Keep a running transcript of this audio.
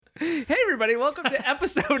Hey, everybody. Welcome to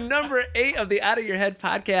episode number 8 of the Out of Your Head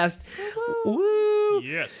podcast. Woo!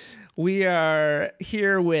 Yes. We are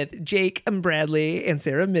here with Jake and Bradley and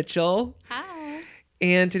Sarah Mitchell. Hi.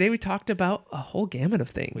 And today we talked about a whole gamut of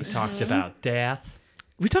things. We talked about death.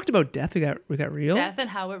 We talked about death. We got real. Death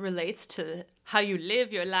and how it relates to how you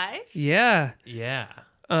live your life. Yeah. Yeah.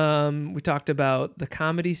 We talked about the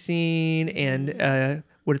comedy scene and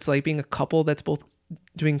what it's like being a couple that's both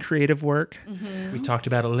doing creative work. We talked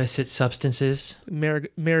about illicit substances.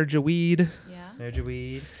 Marriage of weed. Yeah. Marriage of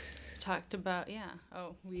weed. Talked about,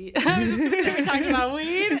 weed. I was just going to say we talked about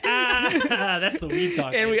weed. That's the weed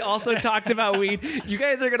talk. And we also talked about weed. You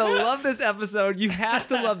guys are going to love this episode. You have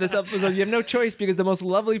to love this episode. You have no choice because the most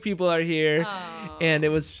lovely people are here. Oh. And it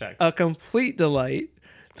was Shucks. a complete delight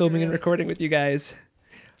filming and recording with you guys.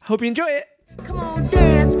 Hope you enjoy it. Come on,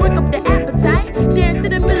 dance, wake up the appetite. Dance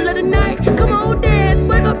in the middle of the night. Come on, dance,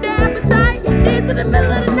 wake up the appetite. Dance in the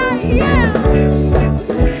middle of the night. Yeah.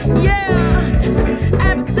 Yeah.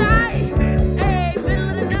 Appetite. Hey, middle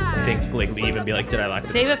of the night. I think Blake would even be like, did I lock the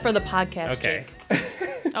Save door? it for the podcast, Okay.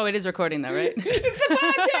 Jake. Oh, it is recording though, right?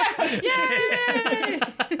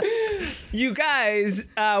 You guys,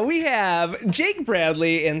 we have Jake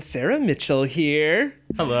Bradley and Sarah Mitchell here.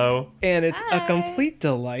 Hello. And it's a Hi. complete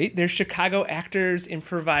delight. They're Chicago actors,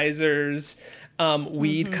 improvisers,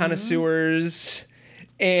 weed connoisseurs,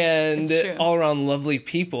 and It's true. all around lovely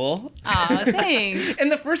people. Aw, thanks. And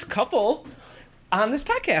the first couple on this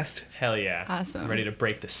podcast. Hell yeah. Awesome. I'm ready to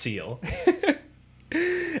break the seal.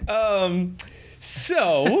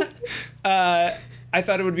 So, I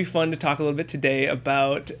thought it would be fun to talk a little bit today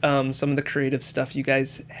about some of the creative stuff you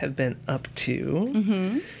guys have been up to.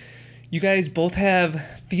 Mm-hmm. You guys both have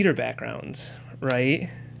theater backgrounds, right?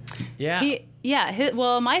 Yeah.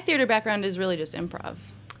 Well, my theater background is really just improv.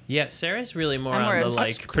 Yeah, Sarah's really more I'm more on the of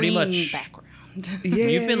like pretty screen much background. Yeah,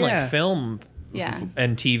 you've been yeah. like film Yeah.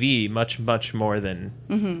 and TV much more than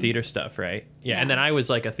theater stuff, right? Yeah. And Yeah. then I was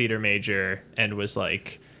like a theater major and was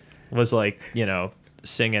like, you know,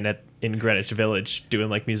 singing in Greenwich Village doing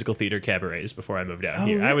like musical theater cabarets before I moved out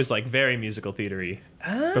here. really? I was like very musical theatery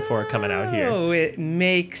before coming out here. Oh, it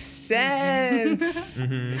makes sense.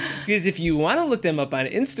 Because if you want to look them up on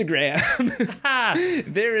Instagram,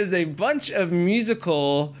 there is a bunch of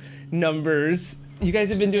musical numbers. You guys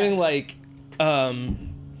have been doing Yes. like,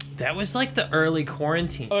 That was like the early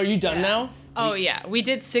quarantine. oh, are you done Yeah. now? Oh, yeah. We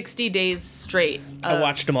did 60 days straight. I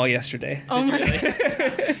watched them all yesterday. Oh, my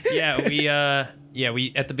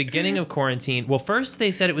We at the beginning of quarantine. Well, first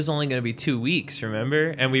they said it was only going to be 2 weeks,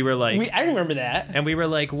 remember? And we were like, I remember that.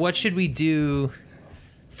 what should we do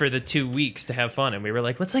for the 2 weeks to have fun? And we were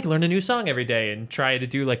like, let's like learn a new song every day and try to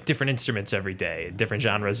do like different instruments every day, different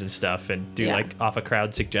genres and stuff, and do Yeah. like off a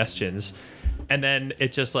crowd suggestions. And then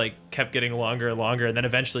it just like kept getting longer and longer, and then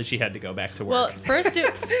eventually she had to go back to work. Well, first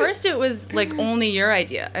it was like only your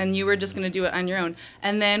idea, and you were just going to do it on your own.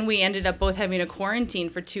 And then we ended up both having a quarantine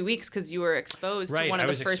for 2 weeks because you were exposed Right, to one of I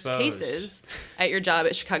the was first exposed. cases at your job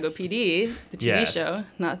at Chicago PD, the TV Yeah. show,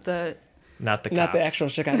 not the. not the cops. Not the actual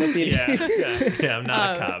Chicago PD. Yeah, I'm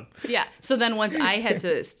not a cop. Yeah. So then once I had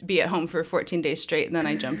to be at home for 14 days straight, and then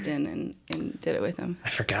I jumped in and did it with him. I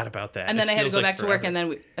forgot about that. And then This I had to feels go like back to work,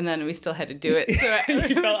 forever. and then we still had to do it. So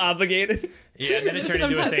You felt obligated. Yeah, and then it turned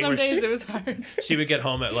into a thing some where days it was hard. she would get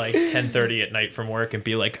home at like 10:30 at night from work and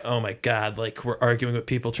be like, oh my God, like we're arguing with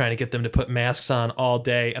people trying to get them to put masks on all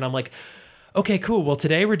day. And I'm like, okay, cool. Well,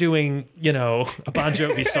 today we're doing, you know, a Bon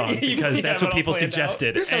Jovi song because You that's have what it all people planned out.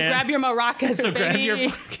 suggested. So And grab your maracas, so grab baby. your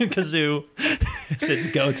fucking kazoo. It's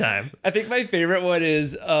go time. I think my favorite one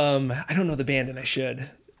is, I don't know the band and I should.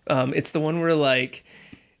 It's the one where like,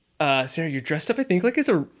 Sarah, you're dressed up, I think, like as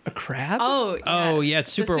a crab. Oh, Oh, yes. yeah,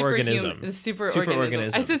 it's The superorganism. The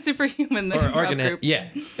superorganism. I said superhuman. The Or improv group. yeah.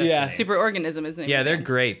 Yeah. Superorganism is the name. Yeah, of the they're band.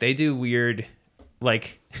 great. They do weird,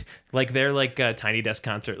 like they're like a Tiny Desk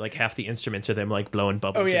concert. Like half the instruments are them like blowing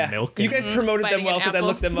bubbles Oh yeah, in milk. you and- guys promoted them Biting well an because I apple.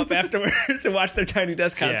 looked them up afterwards to watch their Tiny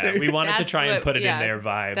Desk concert. yeah, we wanted to That's try and what- put it yeah. in their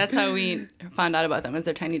vibe. That's how we found out about them, as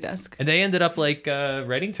their tiny desk. And they ended up like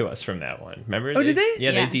writing to us from that one. Remember? Oh, did they?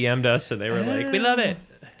 Yeah, Yeah. they DM'd us and they were like, "We love it,"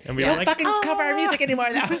 and we were Don't like, fucking cover our music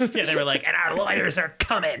anymore now. "Yeah." They were like, "And our lawyers are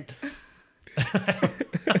coming."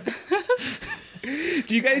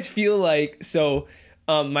 Do you guys feel like so?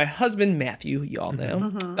 My husband Matthew, you all know,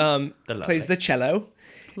 The plays the cello.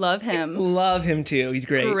 Love him. Love him too. He's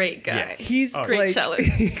great. Great guy. Yeah. He's Great like,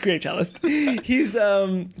 cellist. great cellist. He's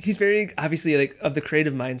very obviously like of the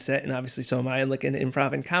creative mindset, and obviously so am I, like in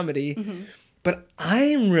improv and comedy. But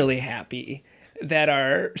I'm really happy that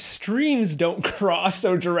our streams don't cross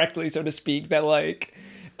so directly, so to speak. That like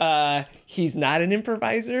he's not an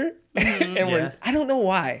improviser and Yeah. I don't know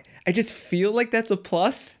why. I just feel like that's a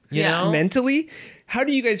plus. You Yeah. know? Mentally, how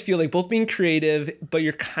do you guys feel like both being creative, but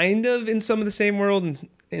you're kind of in some of the same world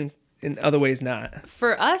and in other ways not?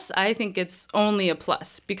 For us, I think it's only a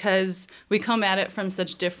plus because we come at it from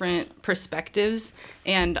such different perspectives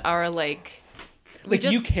and are like, Like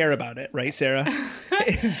you care about it, right, Sarah?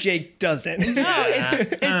 Jake doesn't. no,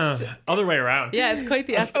 it's Other way around. yeah, it's quite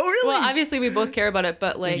the opposite. Oh, really? Well, obviously we both care about it,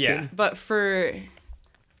 but like, Yeah. but for,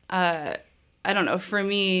 I don't know. For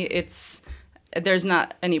me, there's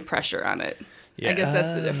not any pressure on it. Yeah. I guess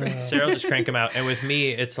that's the difference. Sarah will just crank them out. And with me,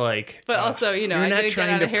 it's like, But also, you know, You're I not didn't get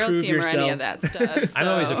trying on a to Herald prove team or any yourself. of that stuff. I'm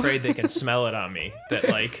always so- afraid they can smell it on me. That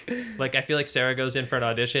like I feel like Sarah goes in for an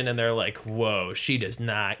audition and they're like, "Whoa, she does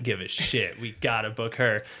not give a shit. We gotta book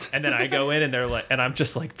her." And then I go in and they're like, and I'm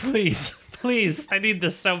just like, "Please, please, I need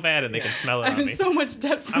this so bad," and they can smell it I'm on in me. so much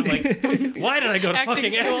debt from I'm like, why did I go to Acting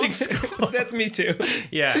fucking school. acting school? That's me too.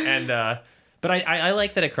 Yeah, and but I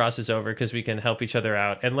like that it crosses over because we can help each other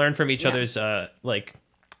out and learn from each Yeah. other's like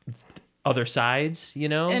other sides, you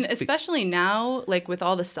know. And especially now, like with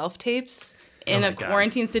all the self tapes in Oh a my God.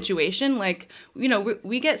 quarantine situation, like, you know,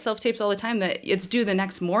 we get self tapes all the time that it's due the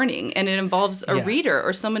next morning and it involves a Yeah. reader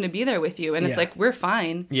or someone to be there with you. And it's Yeah. like, we're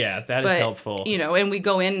fine. Yeah, that is But, helpful. you know, and we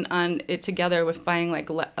go in on it together with buying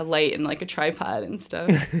like a light and like a tripod and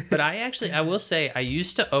stuff. But I will say, I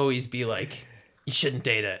used to always be like, you shouldn't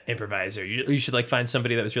date an improviser. You should like find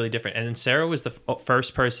somebody that was really different. And then Sarah was the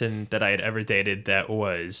first person that I had ever dated that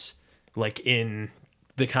was like in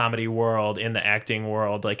the comedy world, in the acting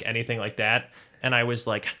world, like anything like that. And I was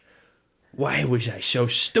like, why was I so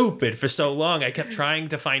stupid for so long? I kept trying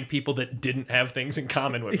to find people that didn't have things in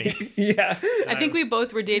common with me. Yeah. I think we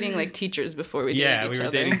both were dating like teachers before we dated Yeah, each we were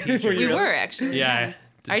other. dating teachers. We were actually. Yeah.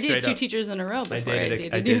 I dated straight two up. teachers in a row I before I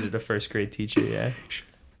dated dated, you. a first grade teacher, yeah.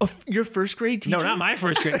 Your first grade teacher? No, not my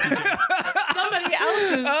first grade teacher. Somebody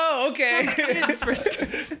else's. Oh, okay. It's first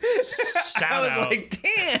grade. Shout I was out. like,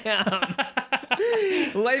 damn.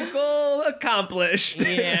 Life goal accomplished.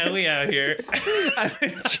 Yeah, we out here. I've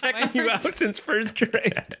been checking My you first- out since first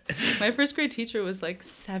grade. My first grade teacher was like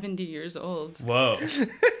 70 years old, Whoa.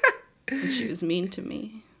 and she was mean to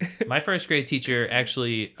me. My first grade teacher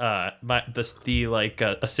actually,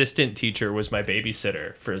 the assistant teacher was my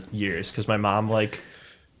babysitter for years because my mom like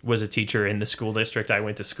was a teacher in the school district I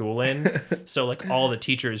went to school in. So like all the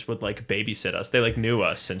teachers would like babysit us. They like knew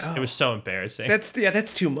us, and it was so embarrassing. That's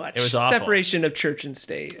too much. It was awful. Separation of church and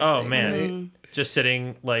state. Oh man, just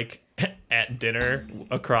sitting like at dinner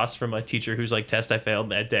across from a teacher whose like test I failed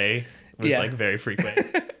that day was Yeah. like very frequent.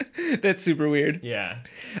 That's super weird. Yeah.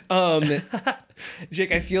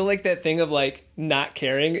 Jake, I feel like that thing of like not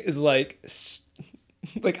caring is like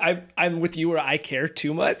I'm with you where I care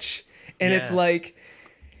too much, and it's Yeah. like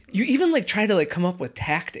you even like try to like come up with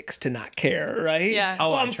tactics to not care, right? Yeah.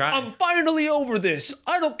 Oh, I I'm, tried. I'm finally over this.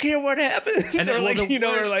 I don't care what happens. And or then, like well, the you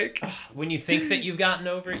know, or worst- like when you think that you've gotten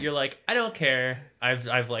over it, you're like, I don't care. I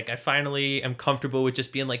finally am comfortable with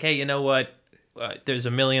just being like, hey, you know what? There's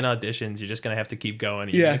a million auditions. You're just gonna have to keep going.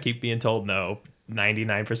 You're Yeah. gonna keep being told no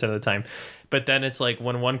 99% of the time. But then it's like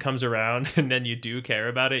when one comes around and then you do care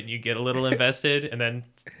about it and you get a little invested and then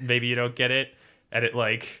maybe you don't get it and it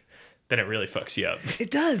like then it really fucks you up.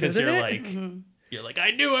 it does, Because doesn't you're it? like you're like,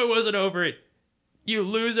 I knew I wasn't over it. You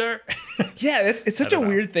loser. Yeah, it's such a don't know.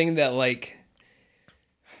 weird thing that like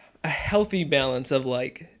a healthy balance of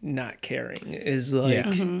like not caring is like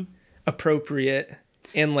Yeah. appropriate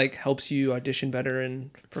and like helps you audition better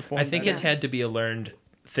and perform. I think better. it's had to be a learned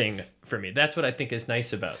thing for me. That's what I think is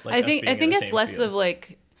nice about like I us think being in the it's same less field. of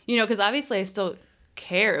like, you know, because obviously I still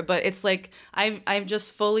care, but it's like I've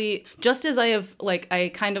just fully, just as I have like I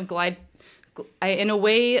kind of I in a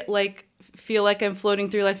way like feel like I'm floating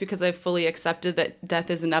through life because I've fully accepted that death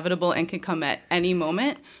is inevitable and can come at any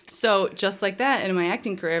moment. So just like that in my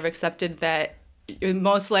acting career, I've accepted that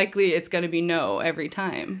most likely it's going to be no every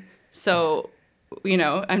time. So, you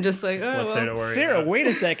know, I'm just like, oh, What's there to well. worry Sarah, about? wait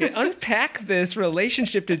a second. Unpack this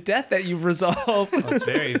relationship to death that you've resolved. It's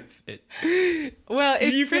very Well,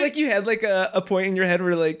 Do you feel like you had like a point in your head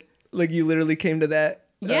where like you literally came to that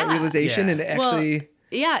Yeah. realization Yeah. and it actually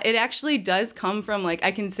Yeah, it actually does come from like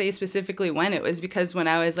I can say specifically when it was because when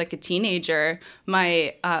I was like a teenager,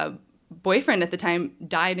 my boyfriend at the time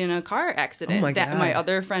died in a car accident. Oh my that God. my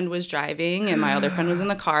other friend was driving and my other friend was in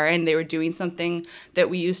the car and they were doing something that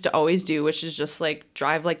we used to always do, which is just like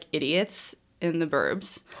drive like idiots in the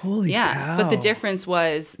burbs. Holy yeah. But the cow. difference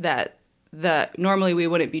was that normally we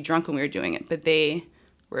wouldn't be drunk when we were doing it, but they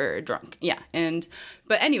were drunk. Yeah.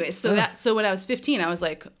 But anyway, so when I was 15, I was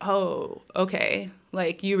like, oh, okay.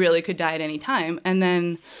 Like, you really could die at any time. And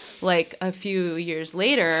then, like, a few years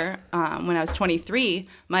later, when I was 23,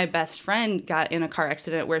 my best friend got in a car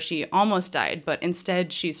accident where she almost died, but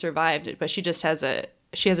instead she survived it. But she just has a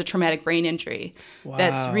traumatic brain injury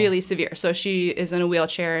that's really severe. So she is in a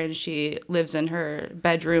wheelchair and she lives in her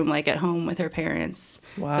bedroom, like at home with her parents.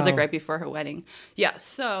 Wow. It was like right before her wedding. Yeah.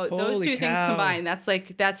 So those Holy two things cow. combined, that's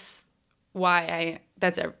why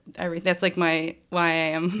that's like why I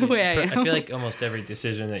am the way I am. I feel like almost every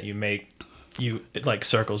decision that you make, it like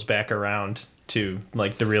circles back around to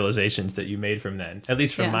like the realizations that you made from then. At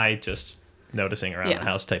least from Yeah. my just noticing around the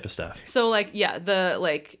house type of stuff. So like, yeah,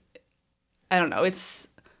 I don't know.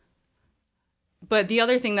 But the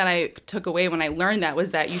other thing that I took away when I learned that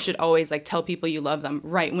was that you should always like tell people you love them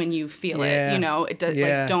right when you feel it. You know, it does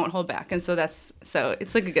like don't hold back. And so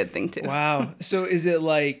it's like a good thing too. Wow. So is it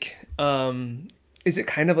like, is it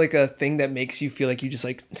kind of like a thing that makes you feel like you just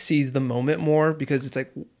like seize the moment more because it's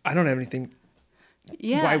like, I don't have anything.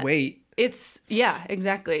 Yeah. Why wait?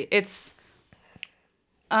 Exactly. It's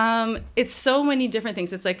so many different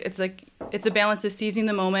things. It's a balance of seizing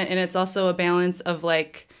the moment, and it's also a balance of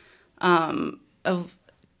like, of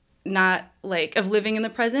living in the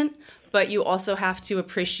present, but you also have to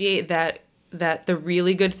appreciate that the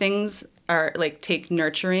really good things are like take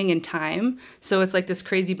nurturing and time. So it's like this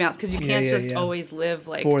crazy balance because you can't just always live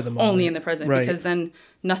like For the moment. only in the present because then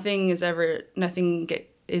nothing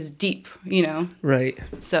is deep, you know? Right.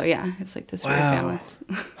 So yeah, it's like this weird balance.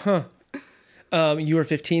 You were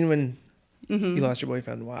 15 when Mm-hmm. you lost your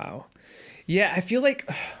boyfriend. Wow. Yeah. I feel like,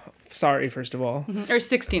 sorry, first of all, Or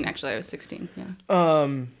 16, actually. I was 16,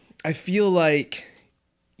 yeah. I feel like,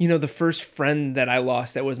 you know, the first friend that I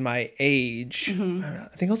lost that was my age, Mm-hmm.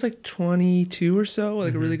 I think I was like 22 or so,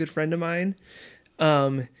 like a really good friend of mine.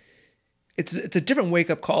 It's a different wake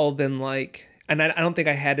up call than like, and I don't think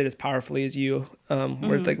I had it as powerfully as you,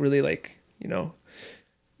 where it's like really like, you know,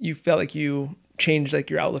 you felt like you changed like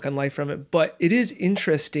your outlook on life from it. But it is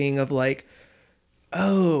interesting of like,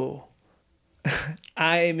 oh,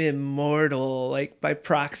 I'm immortal, like by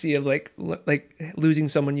proxy of like losing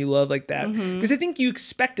someone you love like that. Because I think you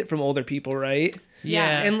expect it from older people, right?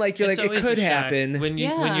 Yeah. And like you're It's like it always could a shock. happen.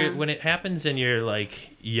 When it happens and you're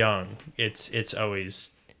like young, it's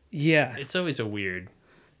always Yeah. a weird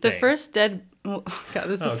The thing. first dead... Oh, God,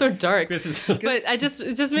 this is so dark. This is But it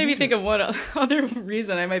just made me think of one other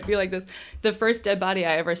reason I might be like this. The first dead body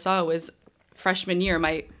I ever saw was freshman year,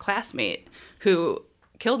 my classmate who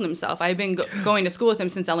killed himself. I've been going to school with him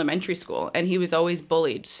since elementary school, and he was always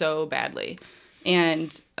bullied so badly.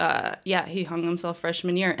 And he hung himself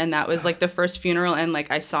freshman year, and that was like the first funeral, and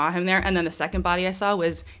like I saw him there. And then the second body I saw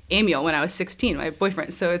was Emil when I was 16, my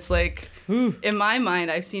boyfriend. So it's like, in my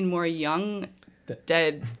mind, I've seen more young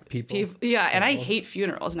dead people. Yeah, and I hate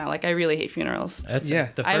funerals now. Like I really hate funerals. That's Yeah.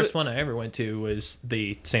 the first one I ever went to was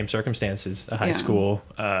the same circumstances, a high school,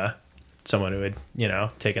 someone who had, you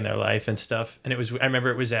know, taken their life and stuff. And I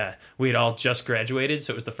remember it was, we had all just graduated.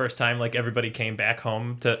 So it was the first time like everybody came back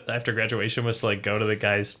home after graduation was to like go to the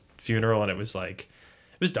guy's funeral. And it was like,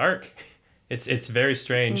 it was dark. It's very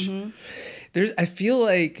strange. I feel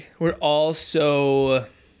like we're all so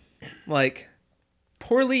like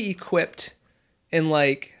poorly equipped in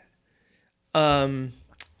like one,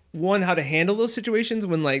 how to handle those situations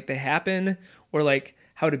when like they happen, or like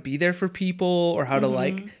how to be there for people, or how to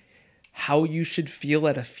like how you should feel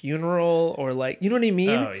at a funeral, or like, you know what I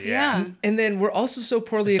mean? Oh yeah. And then we're also so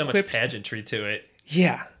poorly So much equipped. pageantry to it.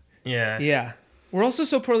 Yeah. Yeah. Yeah. We're also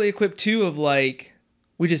so poorly equipped too of like,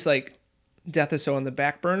 we just like, death is so on the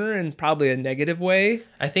back burner in probably a negative way.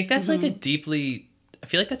 I think that's like I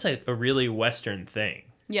feel like that's a really Western thing.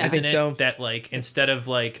 Yeah. I think Isn't it? so. That like instead of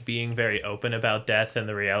like being very open about death and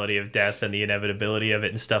the reality of death and the inevitability of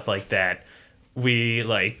it and stuff like that, we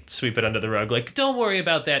like sweep it under the rug. Like, don't worry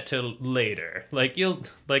about that till later. Like you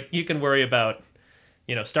can worry about,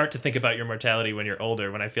 you know, start to think about your mortality when you're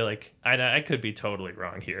older. When I feel like I could be totally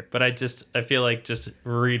wrong here, but I feel like just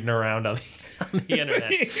reading around on the internet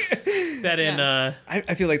that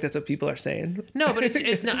I feel like that's what people are saying. no, but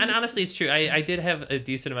and honestly, it's true. I did have a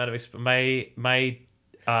decent amount of my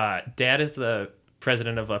dad is the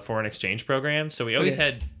president of a foreign exchange program, so we always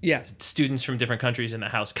had students from different countries in the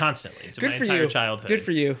house constantly. Good my for entire you. childhood. Good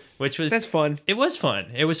for you. That's fun. It was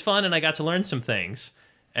fun. It was fun, and I got to learn some things.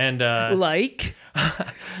 And Like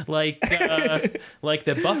like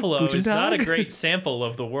the buffalo Guten is not a Tag. great sample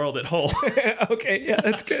of the world at whole, okay, yeah,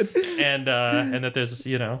 that's good. and that there's,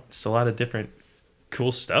 you know, just a lot of different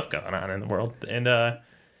cool stuff going on in the world, and it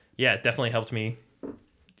definitely helped me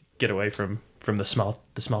get away from the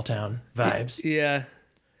small town vibes. Yeah.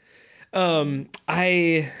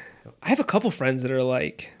 I I have a couple friends that are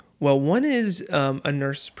like, well, one is a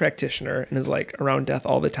nurse practitioner and is like around death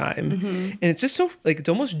all the time. And it's just so like, it's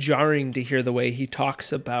almost jarring to hear the way he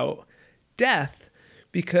talks about death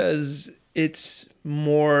because it's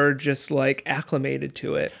more just like acclimated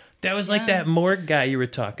to it. That was like that morgue guy you were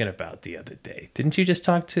talking about the other day. Didn't you just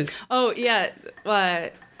talk to? Oh yeah,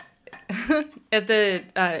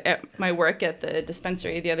 at my work at the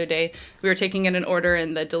dispensary the other day, we were taking in an order,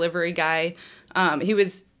 and the delivery guy,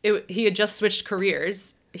 he had just switched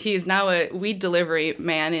careers. He's now a weed delivery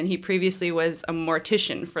man, and he previously was a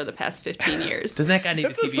mortician for the past 15 years. Doesn't that guy need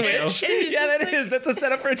That's a TV switch. show? Yeah, that is. That's a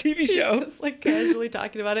setup for a TV show. He's just like casually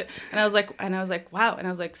talking about it, and I was like, wow, and I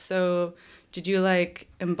was like, so did you like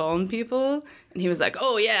embalm people? And he was like,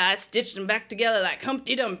 oh yeah, I stitched them back together like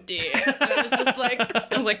Humpty Dumpty. And I was just like,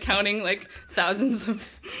 I was like counting like thousands of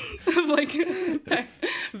like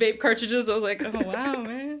vape cartridges. I was like, oh wow,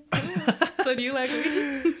 man. So do you like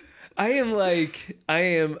weed? I'm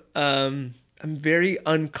very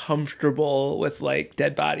uncomfortable with like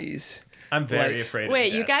dead bodies. I'm very Like, afraid. Wait,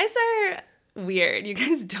 of you death. guys are weird. You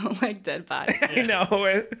guys don't like dead bodies. I know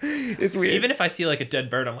it's weird. Even if I see like a dead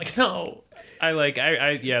bird, I'm like, no.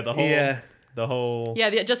 The whole.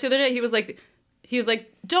 Yeah, just the other day he was like,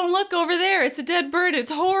 don't look over there. It's a dead bird.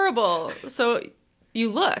 It's horrible. So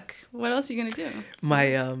you look. What else are you gonna do?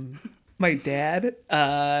 My dad,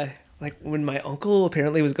 like when my uncle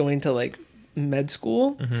apparently was going to like med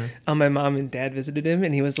school, my mom and dad visited him,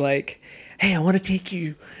 and he was like, hey, I want to take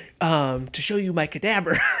you to show you my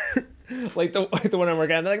cadaver. like the one I'm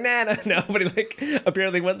working on. They're like, no. But he like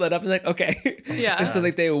apparently went lit up and like, okay. Yeah. And so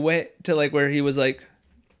like they went to like where he was like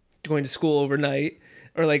going to school overnight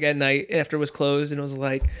or like at night after it was closed, and it was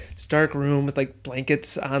like this dark room with like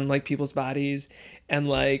blankets on like people's bodies, and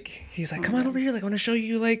like he's like, come on over here, like I want to show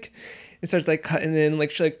you, like it starts like cutting in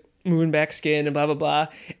like moving back skin and blah blah blah,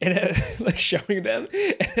 and like showing them,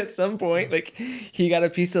 and at some point like he got a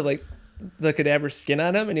piece of like the cadaver's skin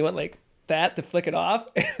on him, and he went like that to flick it off,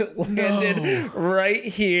 and it landed right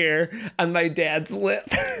here on my dad's lip.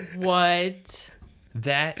 What?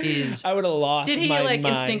 That is. I would have lost. Did he my like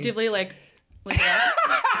mind. instinctively like look it up?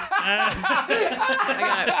 I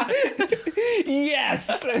got it. Yes.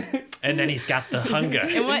 And then he's got the hunger.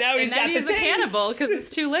 And, what, now he's and then got he's the a taste. cannibal because it's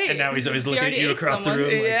too late. And now he's always He looking at already you ate across the someone.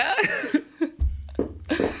 room. Yeah.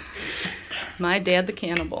 My dad, the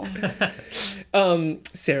cannibal.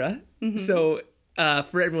 Sarah. Mm-hmm. So,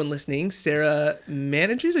 for everyone listening, Sarah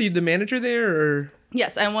manages. Are you the manager there, or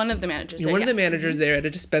Yes, I'm one of the managers. you're there, one of the yeah. managers there at a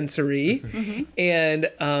dispensary? And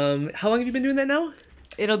how long have you been doing that now?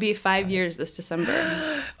 It'll be 5 years this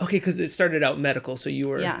December. Okay, because it started out medical, so you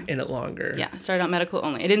were Yeah. in it longer. Yeah, started out medical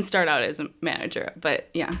only. I didn't start out as a manager, but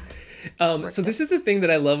yeah. So this is the thing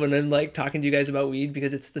that I love when I'm like talking to you guys about weed,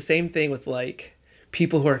 because it's the same thing with like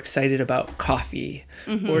people who are excited about coffee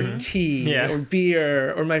or tea Yeah. or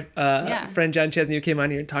beer, or my Yeah. friend John Chesney who came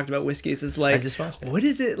on here and talked about whiskeys is like, I just watched it. what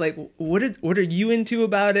is it like? What are you into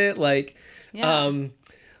about it? Like, Yeah.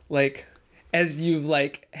 like as you've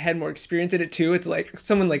like had more experience in it too, it's like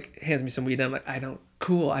someone like hands me some weed and I'm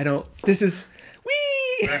like, this is wee.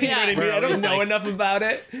 You know what I mean? We're I don't always, know like- enough about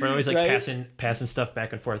it. We're always like Right? passing stuff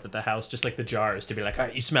back and forth at the house, just like the jars, to be like, all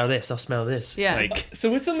right, you smell this, I'll smell this. Yeah. Like,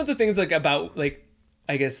 So what's some of the things like about like,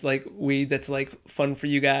 I guess like weed that's like fun for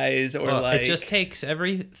you guys, or well, like it just takes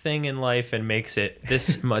everything in life and makes it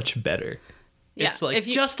this much better. Yeah, It's like if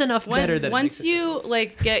you- just enough better that it once makes it you worse.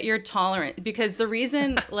 like get your tolerance, because the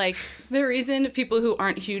reason people who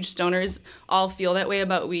aren't huge stoners all feel that way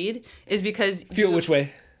about weed is because feel which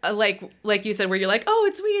way? like you said, where you're like, oh,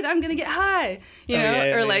 it's weed, I'm gonna get high, you know,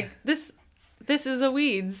 yeah, or yeah. like this is a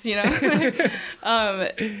weeds, you know.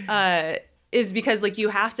 Is because like you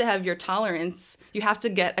have to have your tolerance, you have to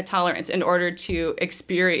get a tolerance in order to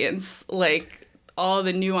experience like all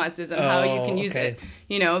the nuances and how you can use okay. it,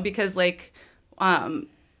 you know, because like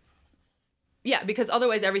because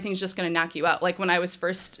otherwise everything's just going to knock you out. Like when I was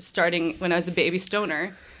first starting, when I was a baby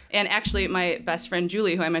stoner, and actually my best friend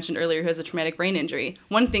Julie, who I mentioned earlier, who has a traumatic brain injury,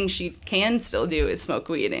 one thing she can still do is smoke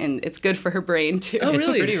weed, and it's good for her brain too. Oh, It's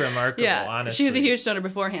really? pretty remarkable, Yeah, honestly. she was a huge stoner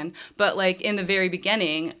beforehand. But like in the very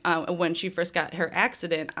beginning, when she first got her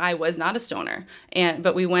accident, I was not a stoner,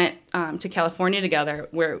 but we went to California together,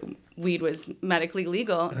 where weed was medically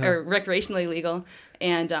legal or recreationally legal,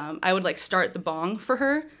 and I would like start the bong for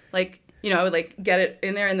her, like, you know, I would like get it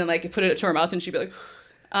in there and then like put it to her mouth, and she'd be like,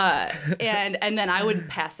 and then I would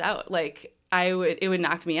pass out, like. It would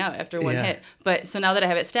knock me out after one Yeah. hit. But so now that I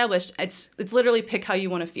have it established, it's literally pick how you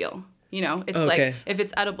want to feel. You know, it's Okay. like if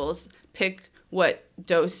it's edibles, pick what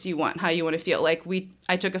dose you want, how you want to feel. Like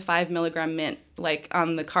I took a 5 milligram mint like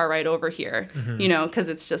on the car ride over here, you know, because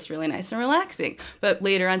it's just really nice and relaxing. But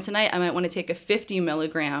later on tonight, I might want to take a 50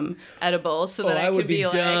 milligram edible so that I would could be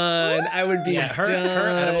like, done. I would be Yeah, her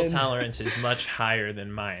done. edible tolerance is much higher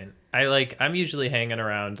than mine. I'm usually hanging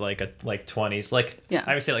around like 20s. Like Yeah.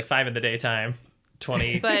 I would say like 5 in the daytime,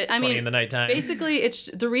 20, But I 20 mean, in the nighttime. basically, it's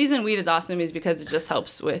the reason weed is awesome is because it just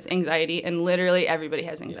helps with anxiety, and literally everybody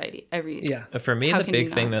has anxiety. Yeah. For me, How the can you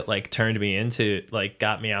big thing not? that like turned me into like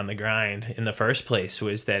got me on the grind in the first place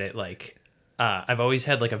was that it like I've always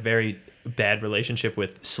had like a very bad relationship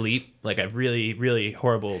with sleep. Like I've really, really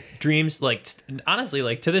horrible dreams. Like honestly,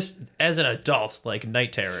 like to this as an adult, like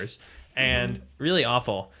night terrors and really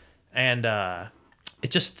awful. And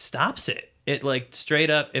it just stops it. It like straight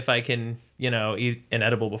up, if I can, you know, eat an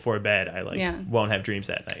edible before bed, I like Yeah. won't have dreams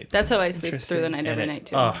that night. That's how I sleep through the Interesting. night every night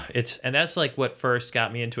too. Oh, and that's like what first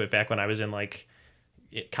got me into it back when I was in like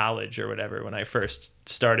college or whatever. When I first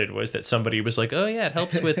started, was that somebody was like, "Oh yeah, it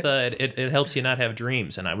helps with it helps you not have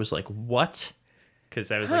dreams," and I was like, "What?" Because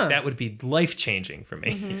I was like, that would be life changing for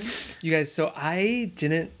me. You guys, so I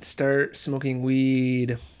didn't start smoking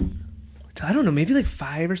weed, I don't know, maybe like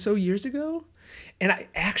 5 or so years ago. And I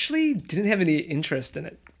actually didn't have any interest in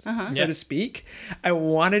it, so Yeah. to speak. I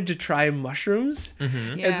wanted to try mushrooms.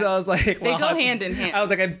 Mm-hmm. And so I was like, They go I- hand in hand. I was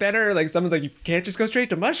like, I better, like, someone's like, you can't just go straight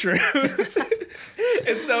to mushrooms.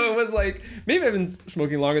 And so it was like, maybe I've been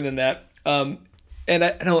smoking longer than that. And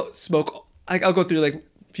I don't smoke, like, I'll go through like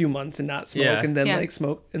a few months and not smoke Yeah. and then Yeah. like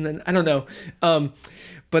smoke. And then, I don't know.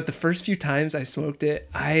 But the first few times I smoked it,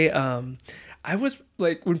 I was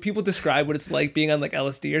like, when people describe what it's like being on like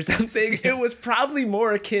LSD or something, it was probably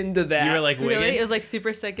more akin to that. You were like, Really? wigging? It was like super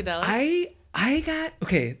psychedelic. I got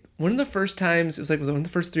okay. One of the first times, it was like one of the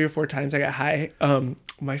first 3 or 4 times I got high.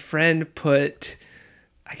 My friend put,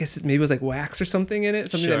 I guess maybe it was like wax or something in it,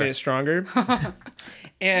 something that Sure. made it stronger.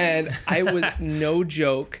 And I was, no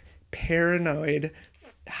joke, paranoid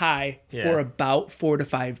high Yeah. for about 4 to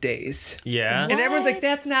 5 days. Yeah. And everyone's like, What?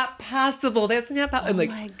 "That's not possible. That's not possible." And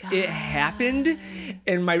Oh like, my it God. happened,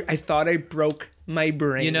 and I thought I broke my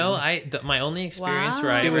brain. You know, my only experience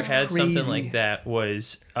where I Wow. It ever was had something crazy. like that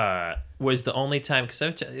was the only time, because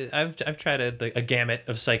I've tried a gamut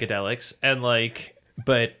of psychedelics, and like,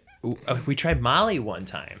 but we tried Molly one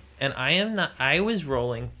time, and I was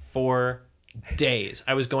rolling for days.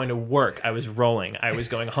 I was going to work, I was rolling, I was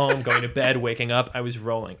going home, going to bed, waking up, I was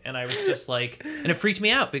rolling, and I was just like, and it freaked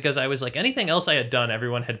me out because I was like, anything else I had done,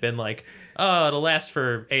 everyone had been like, oh, it'll last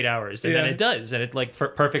for 8 hours, and then Yeah. it does, and it like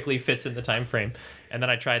perfectly fits in the time frame. And then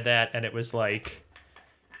I tried that, and it was like,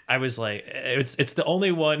 I was like, it's the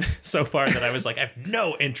only one so far that I was like, I have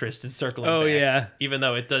no interest in circling Oh, back. yeah. Even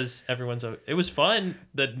though it does, it was fun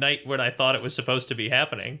the night when I thought it was supposed to be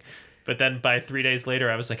happening. But then by 3 days later,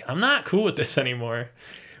 I was like, I'm not cool with this anymore.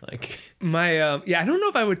 Like, my yeah, I don't know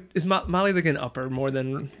if I would. Is Molly like an upper more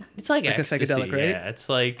than? it's like a ecstasy, psychedelic, right? Yeah, it's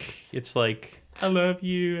like, I love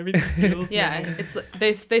you. Everything feels yeah, nice.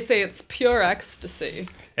 it's they say it's pure ecstasy.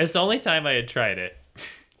 It's the only time I had tried it.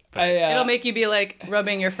 It'll make you be like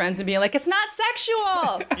rubbing your friends and being like, it's not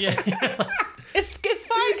sexual. Yeah. it's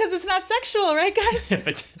fine because it's not sexual, right, guys?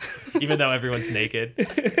 But even though everyone's naked.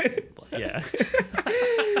 Yeah.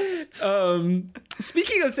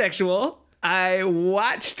 Speaking of sexual, I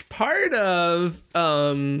watched part of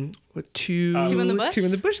Two Two in the Bush? Two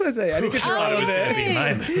in the Bush last night. I didn't get through all it of was going to be it.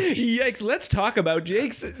 my movies. Yikes! Let's talk about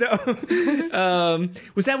Jake's. No.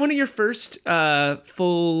 Was that one of your first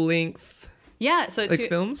full length? Yeah, so Like two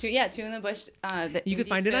films? Two in the Bush. The You can indie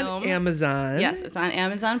find it film. on Amazon. Yes, it's on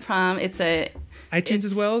Amazon Prime. It's a iTunes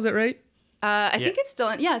as it's- well. Is that right? I think it's still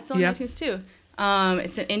on. Yeah, it's still on Yeah. iTunes too.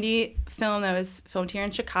 It's an indie film that was filmed here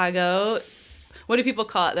in Chicago. What do people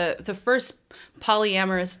call it? The first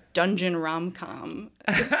polyamorous dungeon rom-com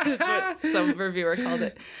is what some reviewer called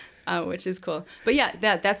it, which is cool. But yeah,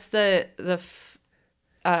 that's the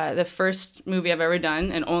first movie I've ever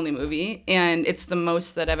done, and only movie, and it's the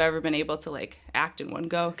most that I've ever been able to like act in one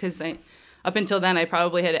go. Because up until then, I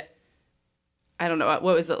probably had, I don't know,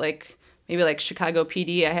 what was it like? Maybe like Chicago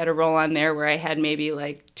PD, I had a role on there where I had maybe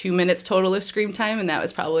like 2 minutes total of screen time, and that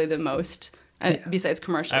was probably the most, besides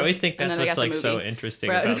commercials. I always think And that's then I what's got the like so movie, interesting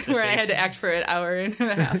where, about the where I shape. had to act for an hour and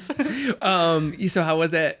a half. So how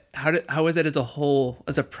was that? How was that as a whole,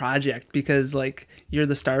 as a project? Because like you're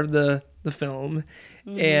the star of the film,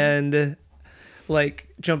 and like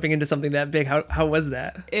jumping into something that big. How was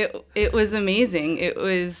that? It was amazing. It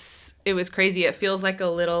was crazy. It feels like a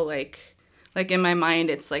little like in my mind,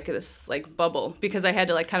 it's like this like bubble, because I had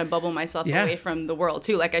to like kind of bubble myself Yeah. away from the world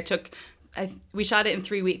too. Like I took we shot it in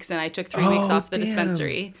 3 weeks, and I took 3 weeks off the damn.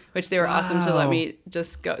 dispensary, which they were awesome to let me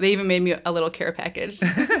just go. They even made me a little care package.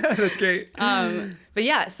 That's great. But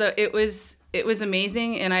yeah, so it was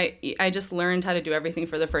amazing, and I just learned how to do everything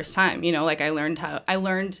for the first time. You know, like I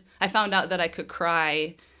found out that I could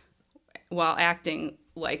cry while acting,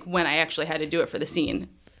 like when I actually had to do it for the scene,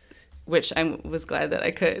 which I was glad that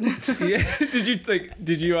I could. Yeah.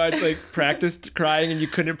 Did you practice crying and you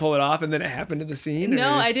couldn't pull it off, and then it happened in the scene?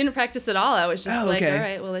 No, or? I didn't practice at all. I was just like, okay. all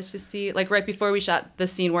right, well, let's just see. Like right before we shot the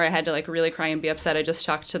scene where I had to like really cry and be upset, I just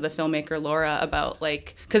talked to the filmmaker Laura about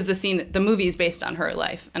like, because the movie is based on her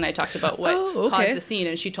life, and I talked about what caused the scene,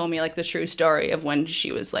 and she told me like the true story of when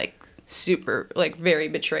she was like super like very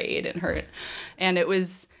betrayed and hurt, and it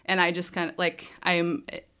was, and I just kind of like I'm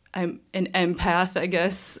an empath, I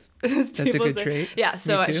guess. That's a good trait. Yeah,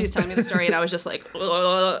 so she's telling me the story, and I was just like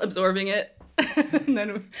absorbing it, and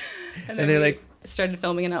then they're we like started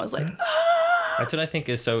filming, and I was like, That's what I think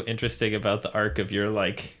is so interesting about the arc of your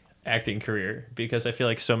like acting career, because I feel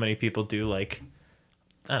like so many people do like,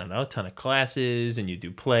 I don't know, a ton of classes, and you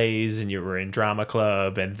do plays, and you were in drama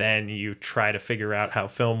club, and then you try to figure out how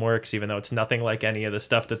film works, even though it's nothing like any of the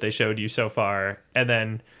stuff that they showed you so far, and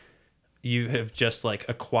then you have just like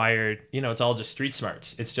acquired, you know, it's all just street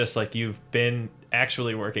smarts. It's just like you've been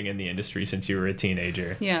actually working in the industry since you were a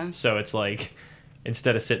teenager. Yeah. So it's like,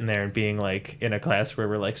 instead of sitting there and being like in a class where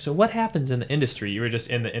we're like, so what happens in the industry? You were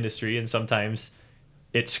just in the industry, and sometimes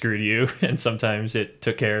it screwed you and sometimes it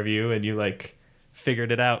took care of you, and you like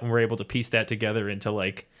figured it out and were able to piece that together into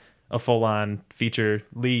like a full-on feature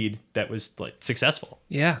lead that was like successful.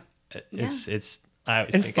 Yeah. It's I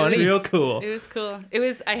always And think funny. it's real cool. it was cool.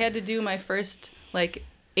 I had to do my first like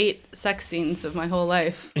 8 sex scenes of my whole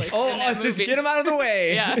life. Like, in that Just movie. get them out of the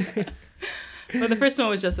way. Yeah. But the first one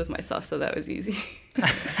was just with myself, so that was easy.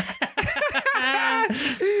 I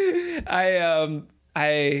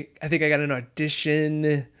think I got an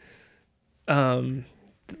audition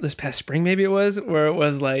this past spring, maybe it was, where it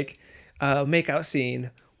was like a makeout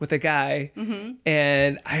scene with a guy,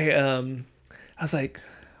 and I was like,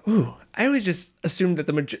 ooh, I always just assumed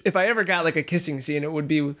that if I ever got like a kissing scene, it would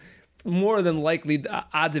be more than likely the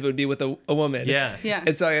odds of it would be with a woman. Yeah. Yeah.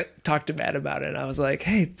 And so I talked to Matt about it, and I was like,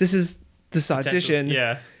 hey, this audition.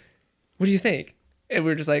 Yeah. What do you think? And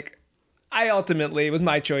we were just like, it was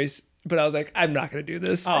my choice, but I was like, I'm not going to do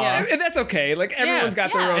this. Aw. And that's okay. Like everyone's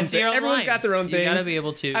got their Yeah. own It's thing. your own Everyone's got their own lines. thing. You gotta be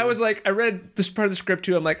able to. I was like, I read this part of the script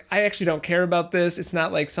too. I'm like, I actually don't care about this. It's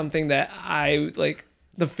not like something that I like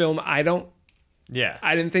the film. I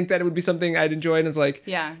didn't think that it would be something I'd enjoy. And it's like,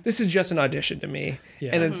 Yeah. this is just an audition to me.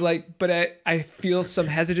 Yeah. And it's like, but I feel some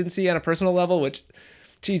hesitancy on a personal level, which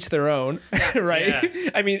to each their own, right? Yeah.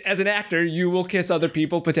 I mean, as an actor, you will kiss other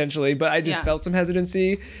people potentially, but I just Yeah. felt some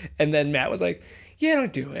hesitancy. And then Matt was like, yeah,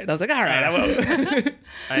 don't do it. And I was like, all right, I won't.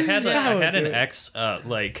 I had I would an do it. ex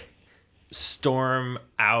like storm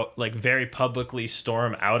out, like very publicly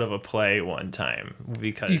storm out of a play one time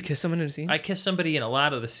because You kiss someone in a scene? I kissed somebody in a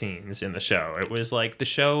lot of the scenes in the show. It was like the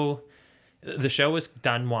show was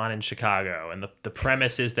Don Juan in Chicago, and the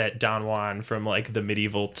premise is that Don Juan from like the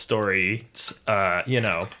medieval story,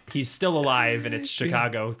 he's still alive and it's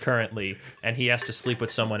Chicago currently, and he has to sleep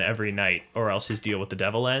with someone every night or else his deal with the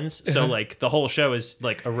devil ends. So like the whole show is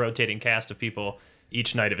like a rotating cast of people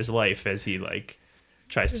each night of his life as he like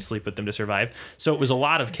tries to sleep with them to survive. So it was a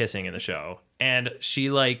lot of kissing in the show, and she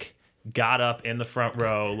like got up in the front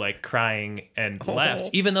row like crying and left,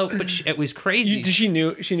 even though it was crazy. She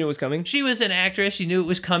knew it was coming? She was an actress. She knew it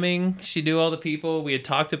was coming. She knew all the people. We had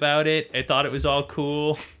talked about it. I thought it was all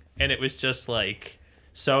cool, and it was just like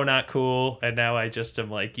so not cool. And now I just am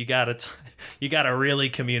like, you gotta really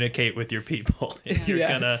communicate with your people. If you're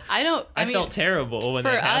Yeah. gonna. I mean, felt terrible when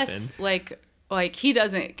for that happened. us, like he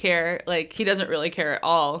doesn't care. Like he doesn't really care at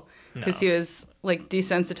all because he was like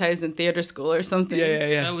desensitized in theater school or something.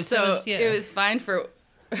 Yeah. It was fine for.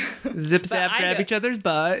 Zip zap, I grab know- each other's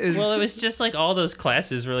butt. Well, it was just like all those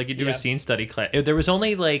classes where like you do Yeah. a scene study class. There was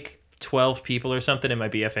only like 12 people or something in my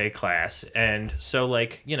BFA class, and so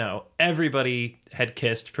like, you know, everybody had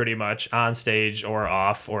kissed pretty much on stage or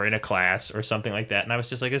off or in a class or something like that, and I was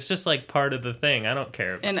just like, it's just like part of the thing. I don't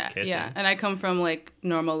care about kissing. And I come from like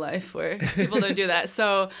normal life where people don't do that.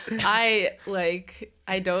 So I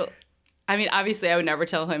don't. I mean, obviously, I would never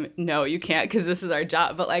tell him, no, you can't, because this is our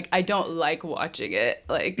job. But like, I don't like watching it.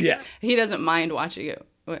 Like, Yeah. he doesn't mind watching it.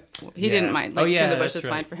 He Yeah. didn't mind. Oh, Like, yeah, Turn the Bush that's was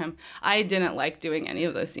fine right. for him. I didn't like doing any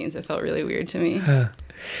of those scenes. It felt really weird to me.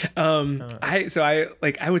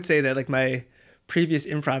 I would say that like my previous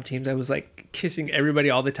improv teams, I was like kissing everybody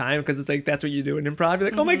all the time because it's like that's what you do in improv. You're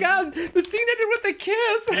like, oh my god, the scene ended with a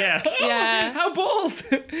kiss. Yeah. Yeah. How bold.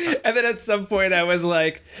 And then at some point I was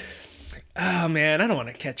like, oh man, I don't want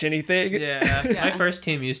to catch anything. Yeah. Yeah. My first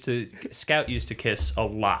team Scout used to kiss a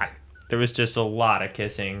lot. There was just a lot of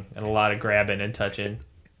kissing and a lot of grabbing and touching. It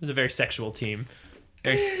was a very sexual team.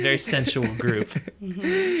 Very, very sensual group.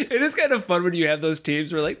 It is kind of fun when you have those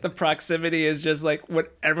teams where like the proximity is just like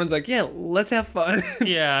what everyone's like, yeah, let's have fun.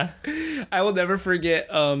 Yeah. I will never forget.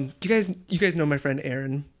 Do you guys know my friend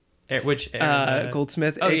Aaron Which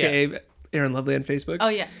Goldsmith, oh, aka Aaron Lovely on Facebook? Oh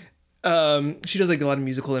yeah. She does like a lot of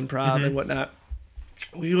musical improv and whatnot.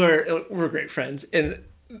 We're great friends, and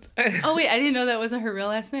Oh wait, I didn't know that wasn't her real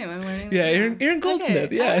last name. I'm learning. yeah, that now. Aaron Goldsmith,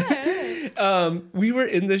 Okay. yeah. Alright. We were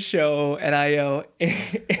in the show at IO, and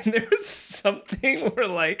there was something where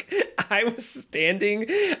like I was standing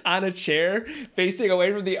on a chair facing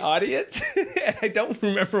away from the audience, and I don't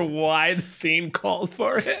remember why the scene called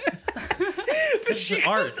for it. But she the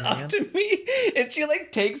art, comes up man. to me and she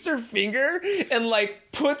like takes her finger and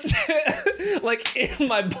like puts it like in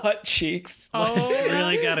my butt cheeks. Oh,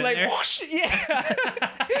 really got it Like there. whoosh, yeah.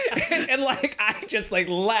 and like I just like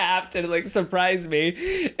laughed and it like surprised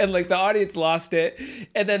me, and like the audience lost it.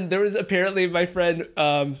 And then there was apparently my friend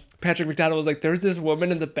Patrick McDonald was like, there's this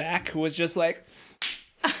woman in the back who was just like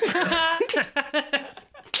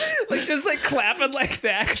like just like clapping like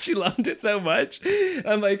that 'cause she loved it so much.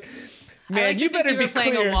 I'm like, man, I like you to think better you be were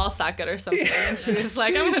playing clear. a wall socket or something, and she was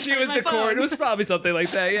like, "I'm gonna She charge was my the phone." chord. It was probably something like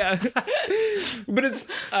that, yeah. But it's,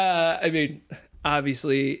 I mean,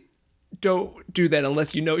 obviously, don't do that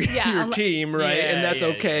unless you know your team, right? Yeah, and that's yeah,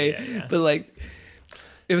 okay. yeah. But like,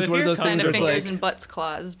 it was But one if of those you're things Kind where of it's fingers like, and butts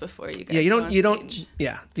claws before you guys. yeah, go on you don't, stage.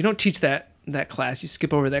 yeah, you don't teach that class. You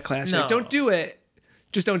skip over that class. You're like, No. don't do it.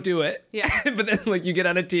 Just don't do it. Yeah. But then like you get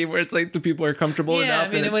on a team where it's like the people are comfortable Yeah, enough.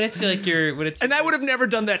 I mean, and when it's, it's like and I would have never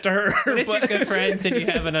done that to her. when it's your but- good friends and you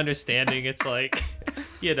have an understanding, it's like,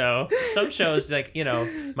 you know, some shows like, you know,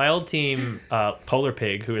 my old team, Polar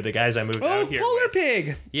Pig, who are the guys I moved Oh, out here Polar with.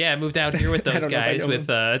 Pig. Yeah, I moved out here with those don't know if I guys know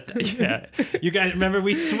with yeah. You guys remember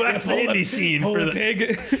we swept the indie scene for Polar the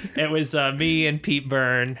Pig. It was me and Pete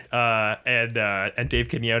Byrne and Dave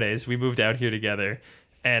Quinones. We moved out here together,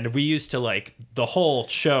 and we used to like the whole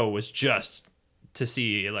show was just to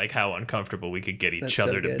see like how uncomfortable we could get each That's so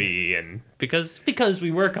other to good. be, and because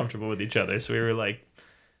we were comfortable with each other, so we were like,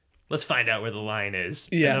 let's find out where the line is.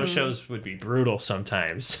 Yeah. And those shows would be brutal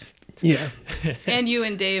sometimes. Yeah. And you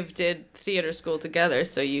and Dave did theater school together,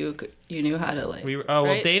 so you knew how to like. We were, oh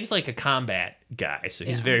well, right? Dave's like a combat guy, so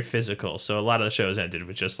he's Yeah. very physical. So a lot of the shows ended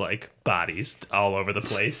with just like bodies all over the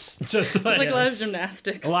place. Just It's like a lot of yes.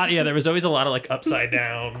 gymnastics. A lot, yeah. There was always a lot of like upside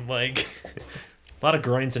down, like a lot of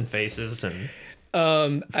groins and faces, and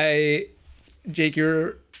Jake,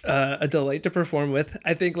 you're a delight to perform with.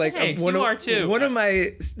 I think like Thanks, you are too. One of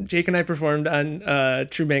my Jake and I performed on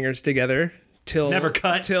True Bangers together till Never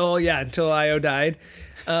cut. until Io died.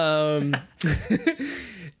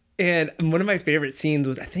 And one of my favorite scenes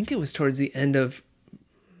was, I think it was towards the end of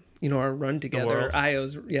our run together. World.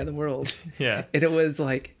 Io's the world. yeah. And it was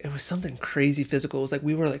something crazy physical. It was like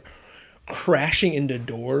we were like crashing into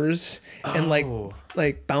doors and Oh.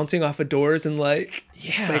 like bouncing off of doors and like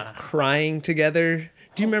Yeah. crying together.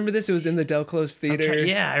 Do you remember this? It was in the Del Close Theater.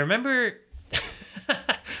 Yeah, I remember.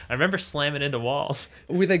 I remember slamming into walls.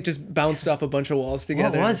 We like just bounced off a bunch of walls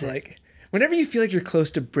together. was It's it? like whenever you feel like you're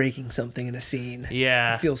close to breaking something in a scene,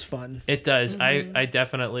 Yeah. it feels fun. It does. I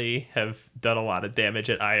definitely have done a lot of damage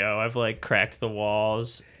at IO. I've like cracked the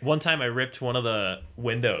walls. One time I ripped one of the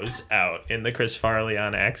windows out in the Chris Farley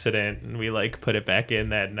on accident, and we like put it back in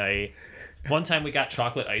that night. One time we got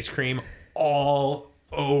chocolate ice cream all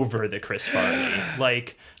over the Chris Farley,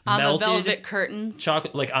 like on melted the velvet curtains.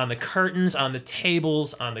 chocolate, like on the curtains, on the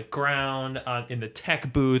tables, on the ground, in the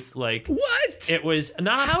tech booth. Like What? it was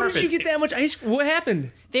not on How purpose. did you get that much ice cream? What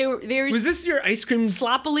happened? They were Was this your ice cream?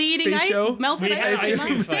 sloppily eating Face ice, show? melted We had ice cream ice on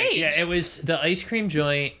cream stage. fight. Yeah, it was the ice cream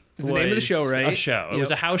joint. Was the name of the show, right? A show. It was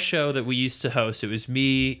a Yep. house show that we used to host. It was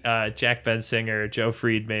me, Jack Bensinger, Joe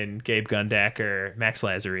Friedman, Gabe Gundacker, Max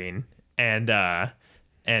Lazarine,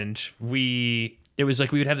 and we. It was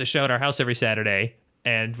like we would have the show at our house every Saturday,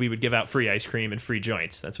 and we would give out free ice cream and free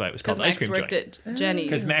joints. That's why it was called Because ice Max cream worked joint. at Jenny's.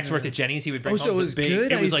 Because Max worked at Jenny's, he would bring Oh, home so it the was big.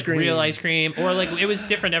 good It was ice like cream. real ice cream, or like it was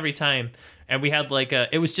different every time. And we had like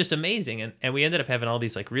it was just amazing, and we ended up having all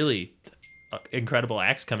these like really incredible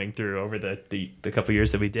acts coming through over the couple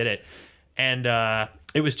years that we did it, and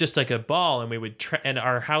it was just like a ball, and we would and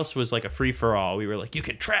our house was like a free for all. We were like, you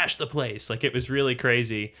can trash the place, like it was really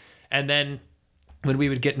crazy, and then when we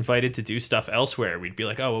would get invited to do stuff elsewhere, we'd be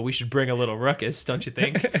like, oh, well, we should bring a little ruckus, don't you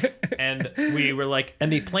think? And we were like,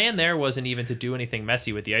 and the plan there wasn't even to do anything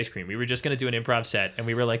messy with the ice cream. We were just going to do an improv set, and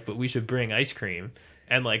we were like, but we should bring ice cream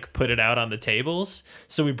and like put it out on the tables.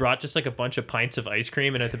 So we brought just like a bunch of pints of ice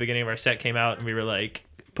cream, and at the beginning of our set came out, and we were like,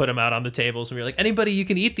 put them out on the tables, and we were like, anybody, you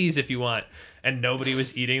can eat these if you want. And nobody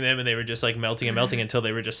was eating them, and they were just like melting and melting until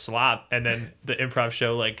they were just slop. And then the improv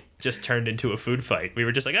show like just turned into a food fight. We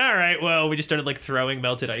were just like, all right, well, we just started like throwing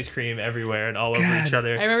melted ice cream everywhere and all over each other.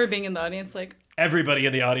 I remember being in the audience like, Everybody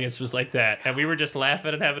in the audience was like that, and we were just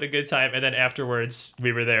laughing and having a good time. And then afterwards,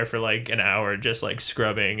 we were there for like an hour, just like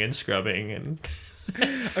scrubbing and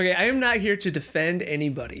Okay, I am not here to defend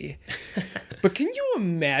anybody, but can you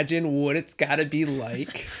imagine what it's got to be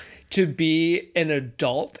like to be an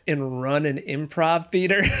adult and run an improv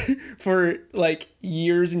theater for like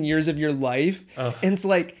years and years of your life? Oh. And it's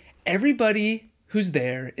like everybody who's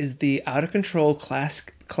there is the out of control class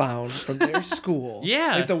clown from their school.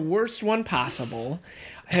 Yeah. Like the worst one possible.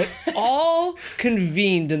 Had all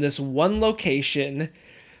convened in this one location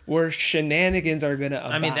where shenanigans are gonna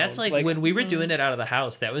abound. I mean, that's like when we were doing it out of the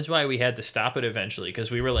house, that was why we had to stop it eventually, because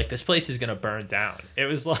we were like, this place is gonna burn down. It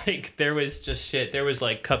was like, there was just shit. There was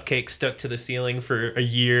like cupcakes stuck to the ceiling for a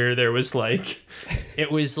year. There was like,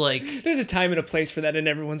 it was like, there's a time and a place for that in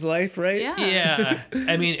everyone's life, right? yeah. yeah.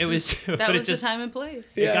 I mean, it was, That but was it just, the time and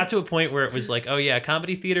place. it got to a point where it was like, oh yeah,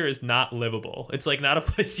 comedy theater is not livable. It's like not a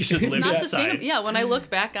place you should It's live not inside. sustainable. Yeah, when I look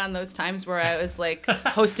back on those times where I was like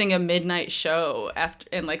hosting a midnight show after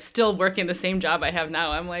and like still working the same job I have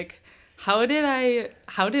now, I'm like, how did I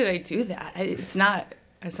do that? It's not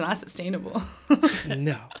sustainable.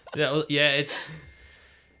 No. Yeah, it's,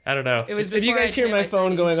 I don't know. It was If you before guys I hear hit my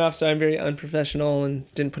phone 30s. going off, so I'm very unprofessional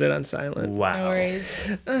and didn't put it on silent. Wow. No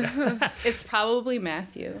worries. It's probably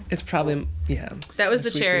Matthew. It's probably, yeah. That was My the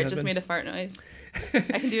sweet chair. sweet It just husband. made a fart noise. I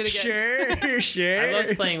can do it again. Sure. I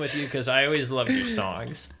loved playing with you because I always loved your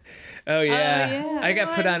songs. Oh yeah. yeah. I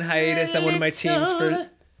got put on hiatus on one of my teams for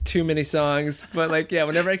too many songs, but like yeah,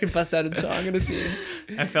 whenever I can bust out a song, I'm gonna sing.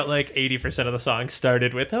 I felt like 80% of the song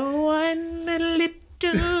started with "Oh, one little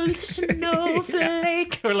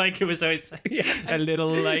snowflake," or like it was always a little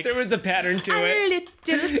like There was a pattern to a it.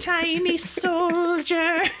 little tiny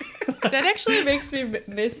soldier. That actually makes me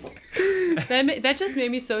miss. That just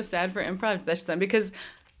made me so sad for improv this time because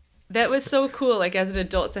that was so cool. Like as an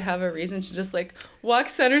adult to have a reason to just like walk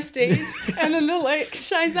center stage and then the light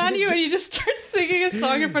shines on you and you just start singing a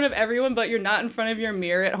song in front of everyone, but you're not in front of your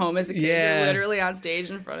mirror at home as a kid. Yeah. You're literally on stage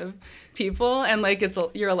in front of people and like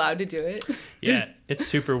you're allowed to do it. Yeah, it's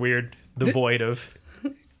super weird. The void of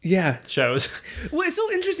Yeah. shows. Well, it's so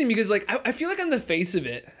interesting because like I feel like on the face of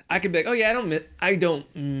it, I could be like, oh yeah, I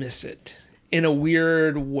don't miss it in a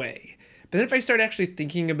weird way. But then if I start actually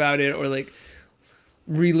thinking about it or like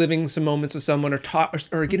reliving some moments with someone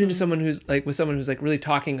or get into someone who's like with someone who's like really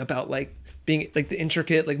talking about like being like the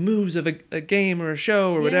intricate like moves of a game or a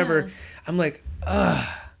show or whatever, I'm like, Just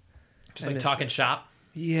I like miss talking this. shop.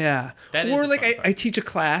 yeah. That is Or a like fun part. I teach a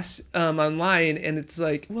class online and it's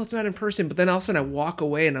like, well, it's not in person, but then all of a sudden I walk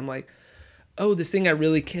away and I'm like, oh, this thing I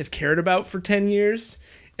really have cared about for 10 years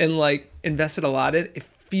and like invested a lot in, it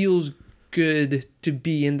feels good to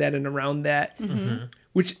be in that and around that.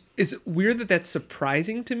 Which is weird that that's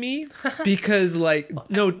surprising to me because like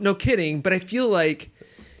no kidding, but I feel like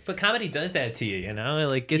But comedy does that to you, you know? It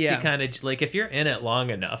like gets Yeah. you kind of like if you're in it long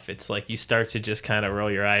enough, it's like you start to just kind of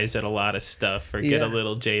roll your eyes at a lot of stuff or get Yeah. a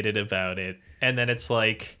little jaded about it. And then it's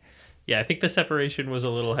like, yeah, I think the separation was a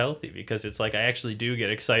little healthy because it's like I actually do get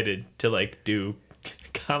excited to like do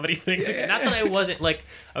comedy things. Like, not that I wasn't like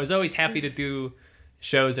I was always happy to do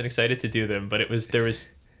shows and excited to do them, but there was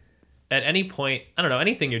at any point, I don't know,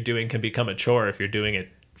 anything you're doing can become a chore if you're doing it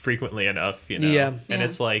frequently enough, you know? Yeah. And Yeah.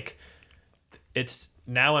 it's like,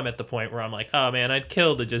 now I'm at the point where I'm like, oh man, I'd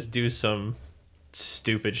kill to just do some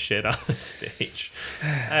stupid shit on the stage.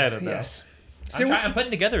 I don't know. yes. I'm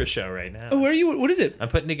putting together a show right now. Oh, where are you? What is it? I'm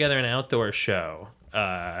putting together an outdoor show.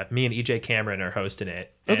 Me and EJ Cameron are hosting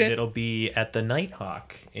it. And Okay. it'll be at the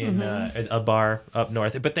Nighthawk in a bar up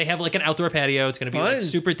north. But they have like an outdoor patio. It's going to be like Fun.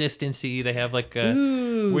 super distancy. They have like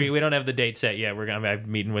we don't have the date set yet. I'm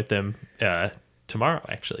meeting with them tomorrow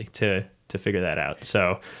actually to figure that out.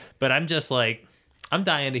 So, but I'm just like, I'm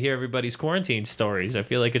dying to hear everybody's quarantine stories. I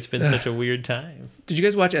feel like it's been such a weird time. Did you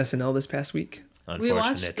guys watch SNL this past week? We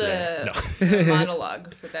watched Unfortunately. the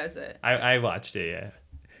monologue, but that's it. I watched it, yeah.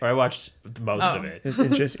 Or I watched most of It it. was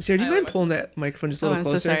interesting. Sarah, do you I mind watched pulling that microphone just a Oh, little I'm so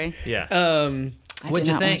closer? sorry. Yeah. I What'd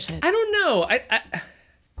you did not think? watch it. I don't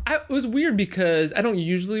know. It was weird because I don't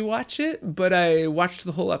usually watch it, but I watched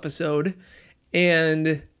the whole episode,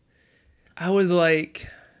 and I was like,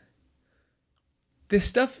 this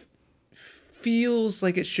stuff feels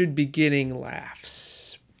like it should be getting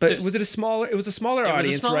laughs. But was it a smaller? It was a smaller was a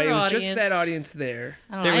audience, smaller right? It was just audience. that audience there.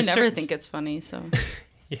 I don't There know. I was never certain- think it's funny. So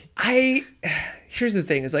Here's the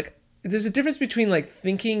thing: is like there's a difference between like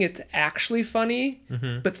thinking it's actually funny,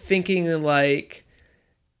 but thinking like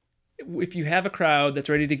if you have a crowd that's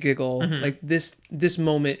ready to giggle, like this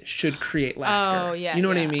moment should create laughter. Oh, yeah, you know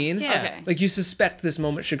what I yeah. mean? Yeah. Okay. Like you suspect this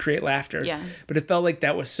moment should create laughter. Yeah. But it felt like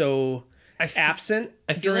that was so f- absent.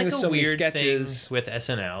 I feel during like a so many weird sketches. thing with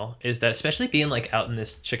SNL is that, especially being like out in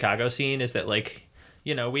this Chicago scene, is that like,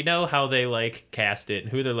 you know, we know how they like cast it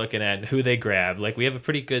and who they're looking at and who they grab. Like we have a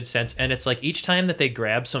pretty good sense, and it's like each time that they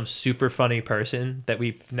grab some super funny person that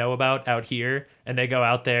we know about out here and they go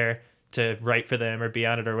out there to write for them or be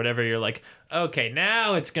on it or whatever, you're like, okay,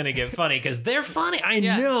 now it's gonna get funny because they're funny. I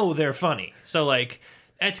Yeah. know they're funny, so like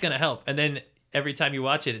that's gonna help. And then every time you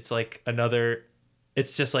watch it, it's like another.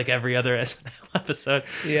 It's just like every other SNL episode.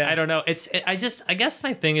 Yeah. I don't know. I guess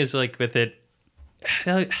my thing is like with it,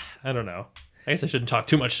 I don't know. I guess I shouldn't talk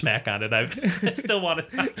too much smack on it. I still want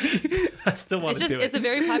to. I still want it's to just do it. it's a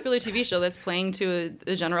very popular TV show that's playing to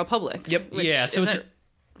the general public. Yep. Which Yeah, so it's- isn't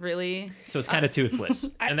really. So it's kind of us. toothless,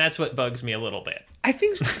 and that's what bugs me a little bit. I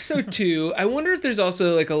think so too. I wonder if there's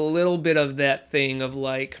also like a little bit of that thing of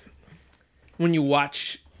like when you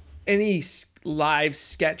watch any live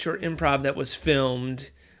sketch or improv that was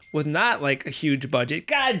filmed with not like a huge budget.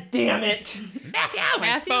 God damn it.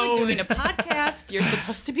 Matthew, phone. doing a podcast. You're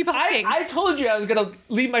supposed to be talking. I told you I was going to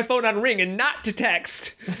leave my phone on ring and not to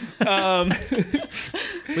text.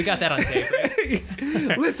 We got that on tape,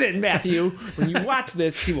 right? Listen, Matthew, when you watch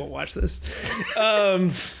this, he won't watch this.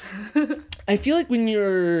 I feel like when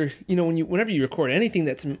whenever you record anything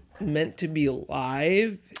that's meant to be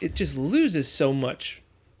live, it just loses so much.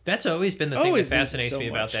 That's always been the thing that Always loses fascinates so me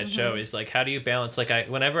about much. that show is like, how do you balance? Like,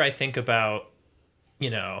 whenever I think about, you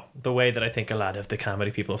know, the way that I think a lot of the comedy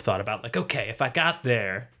people have thought about, like, okay, if I got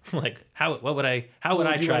there, like, how would I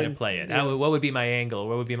would you try to want- play it? yeah. What would be my angle?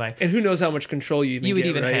 What would be my And who knows how much control you you would get,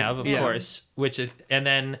 even right? have, of Yeah. course.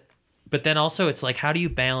 But then also it's like, how do you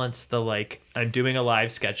balance the like, I'm doing a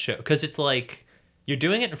live sketch show? Because it's like you're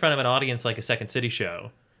doing it in front of an audience like a Second City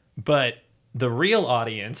show, but the real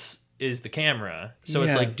audience is the camera. So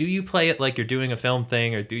it's Yeah. like, do you play it like you're doing a film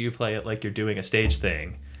thing, or do you play it like you're doing a stage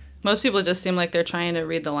thing? Most people just seem like they're trying to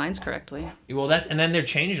read the lines correctly. Well, and then they're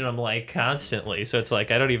changing them like constantly. So it's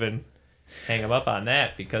like I don't even hang them up on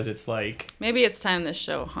that because it's like, Maybe it's time this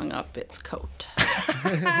show hung up its coat.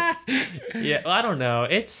 yeah, well, I don't know.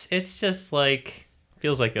 It's just like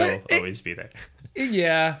feels like it'll always be there.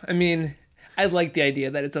 Yeah, I mean, I like the idea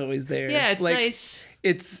that it's always there. Yeah, it's like, nice.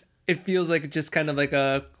 It feels like just kind of like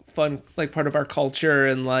a fun like part of our culture,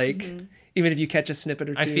 and like even if you catch a snippet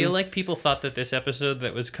or two. I feel like people thought that this episode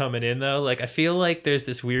that was coming in though, like I feel like there's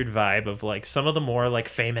this weird vibe of like some of the more like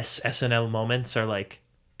famous SNL moments are like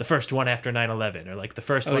the first one after 9/11 or like the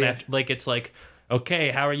first one yeah. after, like it's like, okay,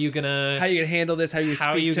 how are you gonna how you gonna handle this, how you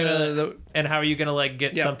how are speak you to gonna the and how are you gonna like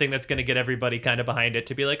get Yeah. something that's gonna get everybody kind of behind it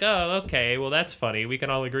to be like, oh, okay, well that's funny, we can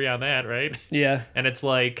all agree on that, right? yeah. And it's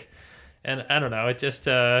like, and I don't know, it just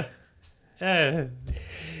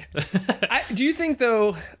Do you think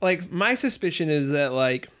though, like my suspicion is that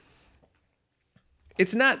like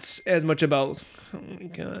it's not as much about oh my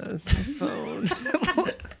god, my phone.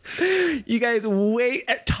 You guys wait,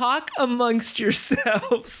 talk amongst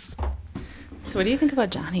yourselves. So what do you think about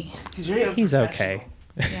Johnny? he's okay.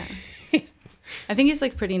 Yeah. I think he's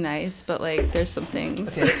like pretty nice, but like there's some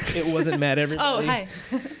things. It wasn't mad everybody. Oh, hi.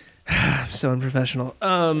 I'm so unprofessional.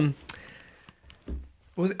 I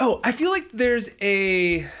feel like there's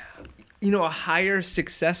a higher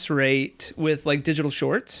success rate with like digital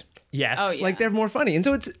shorts. Yes. Oh, yeah. Like they're more funny. And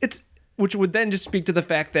so it's which would then just speak to the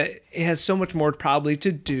fact that it has so much more probably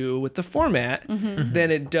to do with the format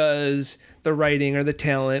than it does the writing or the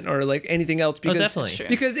talent or like anything else. Because, definitely. That's true.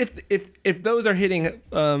 because if those are hitting at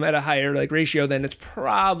a higher like ratio, then it's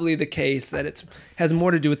probably the case that it has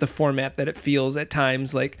more to do with the format that it feels at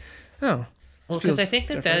times like, oh. Well, feels because I think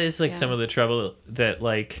that different. is like Yeah. some of the trouble that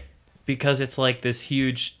like, because it's like this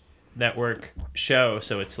huge network show,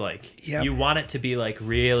 so it's like Yep. you want it to be like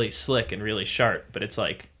really slick and really sharp, but it's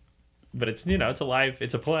like, but it's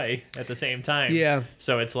it's a play at the same time. Yeah.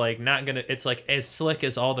 So it's like it's like as slick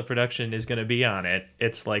as all the production is gonna be on it.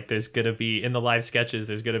 It's like there's gonna be in the live sketches,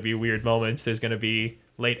 there's gonna be weird moments, there's gonna be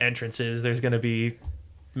late entrances, there's gonna be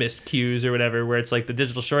missed cues or whatever. Where it's like the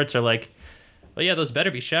digital shorts are like, well, yeah, those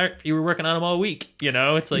better be sharp. You were working on them all week, you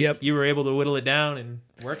know? It's like Yep. you were able to whittle it down and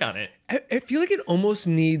work on it. I feel like it almost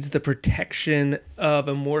needs the protection of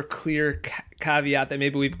a more clear caveat that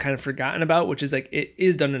maybe we've kind of forgotten about, which is like it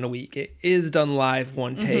is done in a week. It is done live,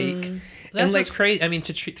 one take. That's and like what's crazy. I mean,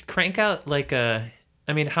 to crank out like a,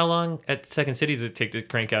 I mean, how long at Second City does it take to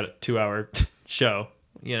crank out a 2-hour show?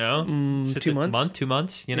 You know, 2 months. 2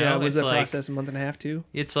 months. You know, yeah, was it's the like, process a month and a half too?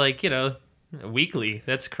 It's like, you know, weekly.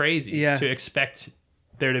 That's crazy. Yeah. To expect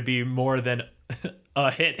there to be more than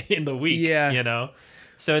a hit in the week. Yeah. You know.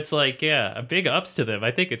 So it's like, yeah, a big ups to them.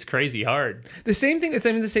 I think it's crazy hard. The same thing. It's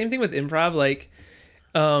the same thing with improv. Like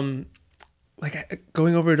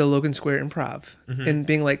going over to Logan Square Improv and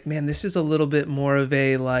being like, man, this is a little bit more of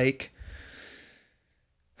a like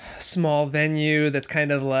small venue that's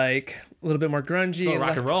kind of like a little bit more grungy So and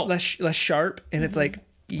rock and roll. less sharp. And it's like,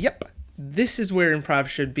 yep, this is where improv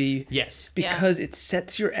should be. Yes. Because it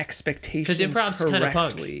sets your expectations Because improv's kind of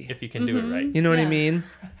punk correctly. if you can do it right. You know what I mean?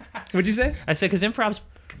 What'd you say? I said because improv's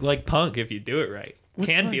like punk if you do it right.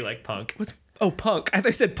 Can be like punk. Punk. I thought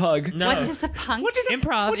you said pug. No. What is a punk?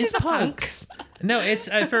 Improv what is is a punk? punks. No, it's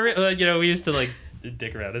for real. You know, we used to like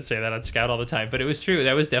dick around and say that on Scout all the time, but it was true.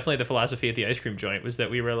 That was definitely the philosophy at the ice cream joint, was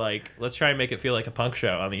that we were like, let's try and make it feel like a punk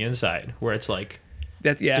show on the inside, where it's like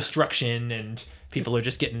destruction and people are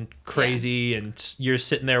just getting crazy and you're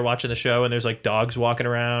sitting there watching the show and there's like dogs walking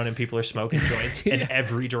around and people are smoking joints in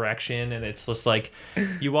every direction, and it's just like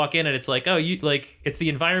you walk in and it's like, oh, you like, it's the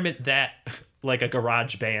environment that like a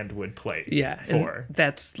garage band would play for. And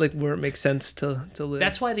that's like where it makes sense to live.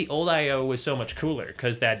 That's why the old IO was so much cooler,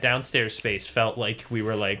 because that downstairs space felt like we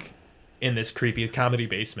were like in this creepy comedy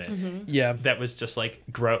basement that was just like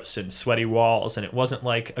gross and sweaty walls, and it wasn't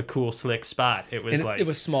like a cool slick spot. It was like it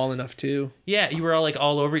was small enough too. Yeah, you were all like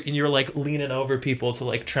all over, and you were like leaning over people to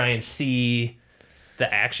like try and see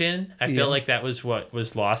the action. I feel like that was what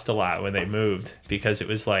was lost a lot when they moved, because it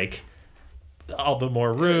was like all the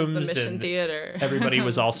more rooms, the Mission and Theater. everybody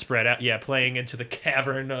was all spread out. Yeah, playing into the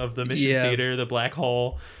cavern of the Mission Theater, the black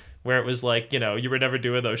hole, where it was like, you know, you were never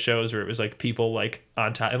doing those shows where it was like people like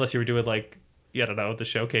on top, unless you were doing like, I don't know, the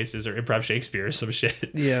showcases or Improv Shakespeare or some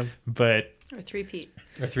shit. Yeah. But Or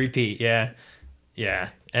three-peat. yeah.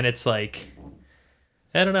 And it's like,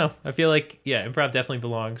 I don't know. I feel like, yeah, improv definitely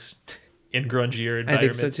belongs in grungier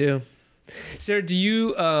environments. I think so too. Sarah, do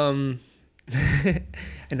you I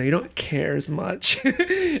know you don't care as much,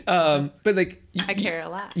 but like I care a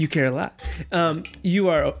lot. You care a lot. You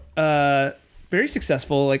are very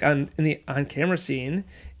successful, like in the on-camera scene,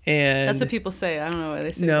 and That's what people say. I don't know why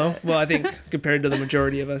they say no. that. Well, I think compared to the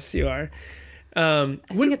majority of us, you are. I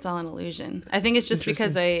think it's all an illusion. I think it's just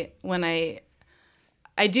because when I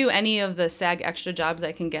do any of the SAG extra jobs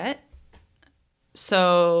I can get.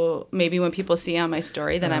 So maybe when people see on my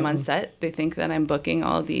story that I'm on set, they think that I'm booking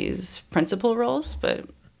all these principal roles, but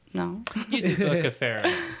no. You do book a fair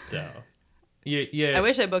amount, though. Yeah. I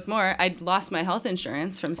wish I booked more. I'd lost my health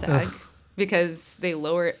insurance from SAG because they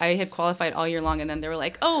lowered. I had qualified all year long, and then they were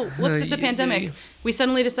like, "Oh, whoops, it's a pandemic. We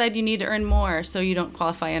suddenly decide you need to earn more, so you don't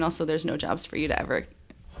qualify, and also there's no jobs for you to ever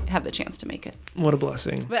have the chance to make it." What a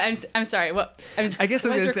blessing. But I'm sorry. What I guess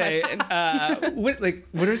I'm gonna say,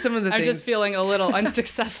 what are some of the I'm things? just feeling a little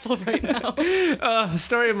unsuccessful right now. The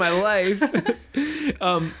story of my life.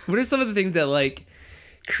 What are some of the things that like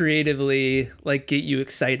creatively like get you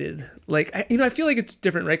excited? Like I feel like it's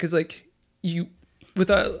different, right? Because like you with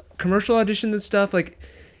a commercial audition and stuff, like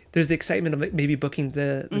there's the excitement of like, maybe booking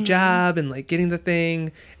the job and like getting the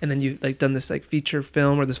thing, and then you've like done this like feature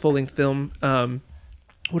film or this full-length film.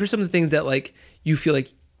 What are some of the things that like you feel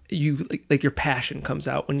like you like your passion comes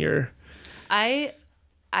out when you're I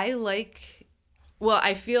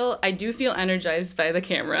do feel energized by the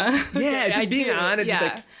camera. Yeah, just being on it, just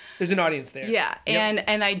Yeah. like there's an audience there. Yeah, Yep.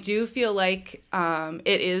 and I do feel like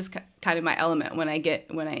it is kind of my element when I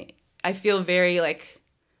feel very like,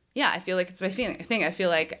 I feel like it's my thing. I feel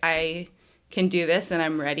like I can do this and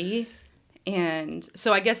I'm ready. And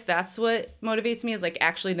so I guess that's what motivates me, is like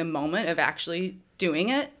actually the moment of actually doing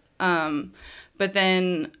it. But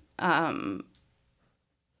then,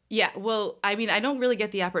 well, I mean, I don't really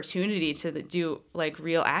get the opportunity to do like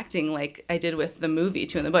real acting like I did with the movie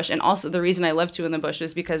Two in the Bush. And also the reason I love Two in the Bush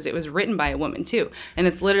was because it was written by a woman too. And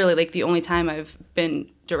it's literally like the only time I've been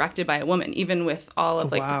directed by a woman, even with all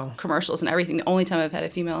of like the commercials and everything, the only time I've had a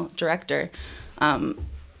female director.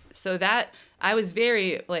 So that I was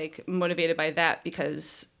very like motivated by that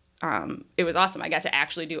because it was awesome. I got to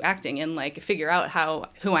actually do acting and like figure out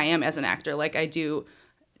who I am as an actor. Like I do.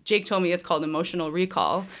 Jake told me it's called emotional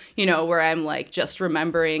recall, where I'm like just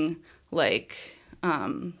remembering like,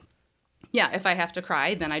 if I have to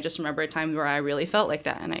cry, then I just remember a time where I really felt like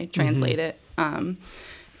that and I translate it.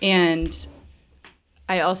 And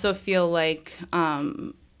I also feel like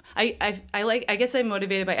I guess I'm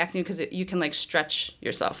motivated by acting because you can like stretch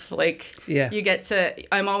yourself. Like Yeah. you get to,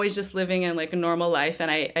 I'm always just living in like a normal life,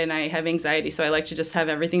 and I have anxiety, so I like to just have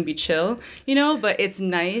everything be chill, you know, but it's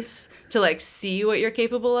nice to like see what you're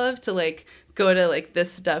capable of, to like go to like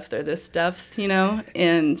this depth or this depth, you know,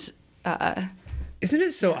 and Isn't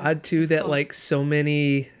it so odd too that cool. like so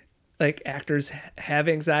many like actors have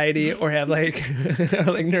anxiety or have like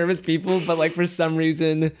like nervous people, but like for some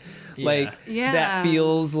reason, like Yeah. that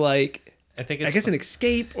feels like I think it's I guess an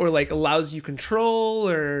escape or like allows you control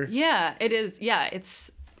or yeah, it is. Yeah,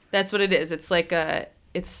 that's what it is. It's like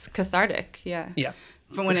it's cathartic. Yeah. yeah.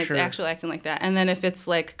 From when for it's sure. actual acting like that. And then if it's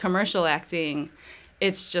like commercial acting,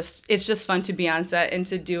 it's just fun to be on set and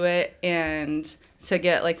to do it and to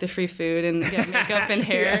get like the free food and get makeup and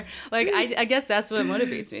hair. Like I guess that's what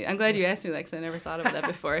motivates me. I'm glad you asked me that, because I never thought about that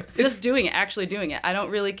before. Just doing it, actually doing it. I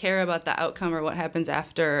don't really care about the outcome or what happens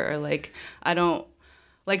after, or like I don't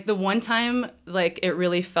like the one time like it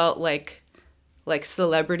really felt like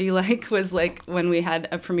celebrity like was like when we had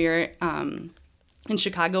a premiere in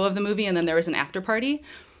Chicago of the movie, and then there was an after party,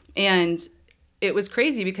 and it was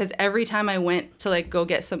crazy because every time I went to like go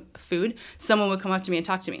get some food, someone would come up to me and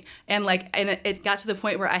talk to me, and it got to the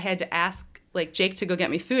point where I had to ask like Jake to go get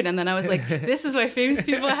me food, and then I was like, this is why famous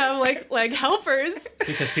people have like helpers.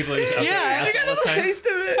 because people are just out Yeah, I there all the time. Taste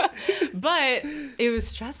of it. But it was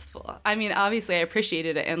stressful. I mean, obviously I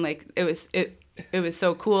appreciated it, and like it was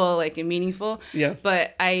so cool, like, and meaningful. Yeah.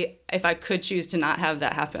 But if I could choose to not have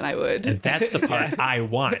that happen, I would. And that's the part I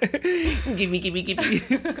want. Give me.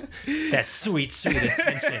 That sweet, sweet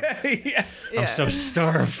attention. Yeah. Yeah. I'm so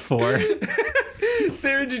starved for.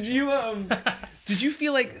 Sarah, did you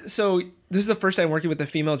feel like, so this is the first time working with a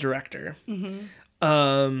female director.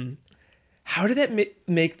 Mm-hmm. How did that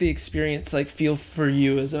make the experience like feel for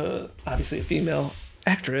you as obviously a female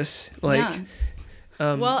actress? Like,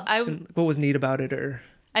 Yeah. Well, what was neat about it, or?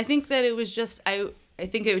 I think that it was just I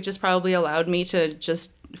think it just probably allowed me to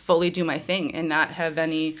just fully do my thing and not have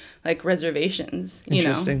any like reservations. You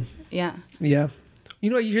Interesting. know? Yeah. Yeah. You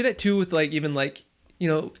know, you hear that too with like, even like, you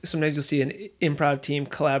know, sometimes you'll see an improv team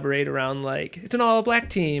collaborate around like, it's an all black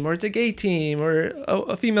team or it's a gay team or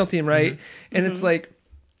a female team, right? Mm-hmm. And it's like,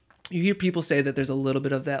 you hear people say that there's a little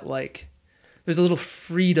bit of that, like, there's a little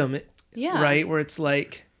freedom, Yeah. right? Where it's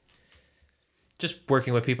like, Just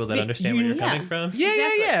working with people that understand where you're yeah. coming from. yeah,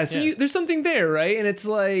 Exactly. yeah. So Yeah. there's something there, right? And it's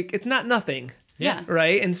like, it's not nothing. Yeah.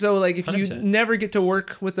 Right. And so like if you 100%. never get to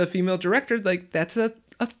work with a female director, like that's a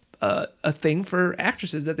thing for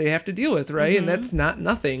actresses that they have to deal with, right? And that's not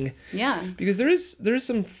nothing, Yeah. because there is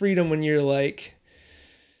some freedom when you're like,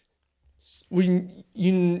 when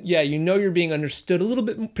you know you're being understood a little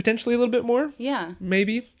bit, potentially a little bit more, Yeah.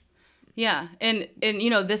 maybe. Yeah. And you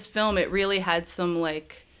know, this film, it really had some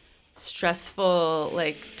like stressful,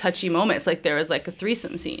 like touchy moments. Like there was like a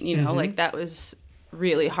threesome scene, you know, like that was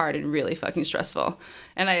really hard and really fucking stressful.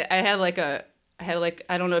 And I had like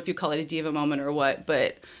I don't know if you call it a diva moment or what,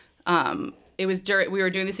 but it was we were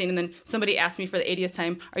doing the scene, and then somebody asked me for the 80th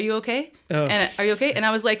time, "Are you okay?" Oh. And are you okay? And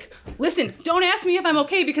I was like, "Listen, don't ask me if I'm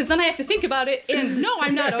okay, because then I have to think about it, and no,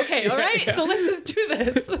 I'm not okay. All right, so let's just do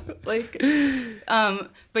this." Like,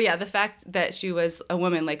 but yeah, the fact that she was a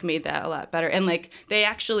woman like made that a lot better, and like they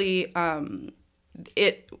actually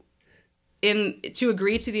to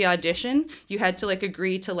agree to the audition, you had to like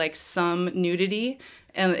agree to like some nudity,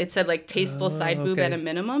 and it said like tasteful side boob okay. at a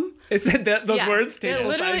minimum. It said that those Yeah. words. It Tasteful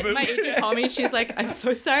literally, side boob. my agent called me. She's like, "I'm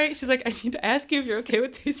so sorry." She's like, "I need to ask you if you're okay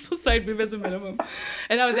with tasteful side boob as a minimum."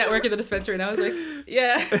 And I was at work at the dispensary, and I was like,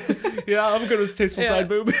 "Yeah." Yeah, I'm good with tasteful Yeah. side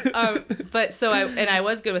boob. But so I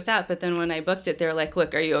was good with that. But then when I booked it, they're like,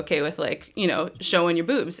 "Look, are you okay with like, you know, showing your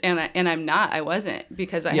boobs?" And I'm not. I wasn't,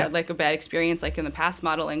 because I Yeah. had like a bad experience like in the past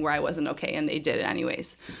modeling where I wasn't okay, and they did it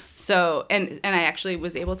anyways. So and I actually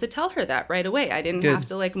was able to tell her that right away. I didn't Good. have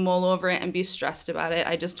to like mull over it and be stressed about it.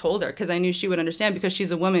 I just told her because I knew she would understand, because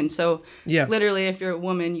she's a woman. So Yeah. literally, if you're a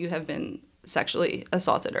woman, you have been sexually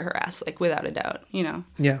assaulted or harassed, like without a doubt, you know.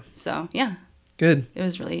 Yeah, So yeah, good. it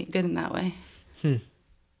was really good in that way. Let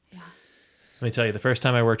me tell you, the first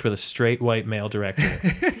time I worked with a straight white male director,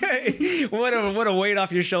 What a weight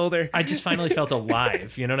off your shoulder. I just finally felt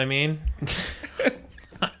alive. You know what I mean?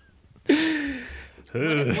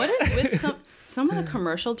 What if with some of the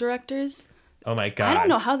commercial directors? Oh my god! I don't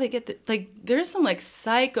know how they get like. There's some like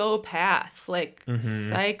psychopaths, like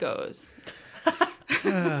Mm-hmm. psychos.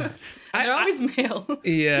 They're always male.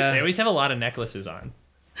 They Yeah. always have a lot of necklaces on.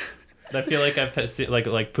 I feel like I've seen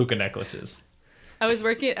like puka necklaces. I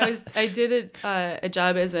did a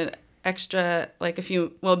job as an extra like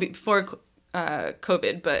before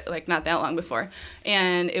COVID, but like not that long before.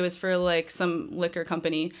 And it was for like some liquor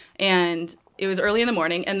company, and it was early in the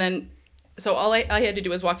morning. And then, so all I had to do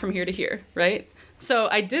was walk from here to here, right? So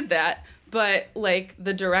I did that, but like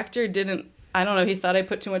the director didn't, I don't know, he thought I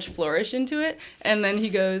put too much flourish into it. And then he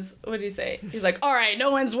goes, what did he say? He's like, all right,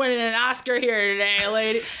 no one's winning an Oscar here today,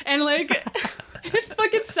 lady. And like, it's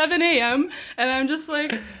fucking 7 a.m. And I'm just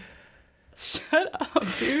like, shut up,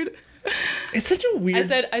 dude. It's such a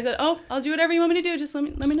weird. I said, oh, I'll do whatever you want me to do. Just let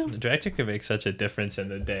me know. The director could make such a difference in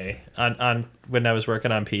the day. On when I was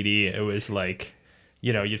working on PD, it was like,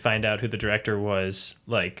 you know, you'd find out who the director was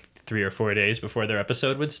like 3 or 4 days before their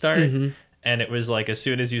episode would start. Mm-hmm. And it was like, as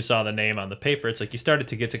soon as you saw the name on the paper, it's like you started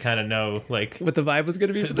to get to kind of know like what the vibe was going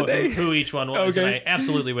to be for the day. Who each one was. Okay. And I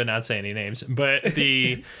absolutely would not say any names. But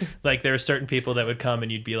like there were certain people that would come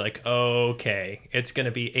and you'd be like, okay, it's going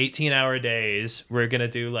to be 18-hour days. We're going to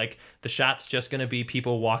do like, the shot's just going to be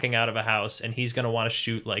people walking out of a house, and he's going to want to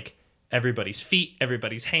shoot like everybody's feet,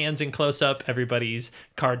 everybody's hands in close up, everybody's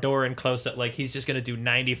car door in close up. Like he's just going to do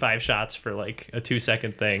 95 shots for like a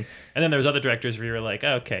 2-second thing. And then there's other directors where you were like,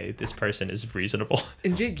 okay, this person is reasonable.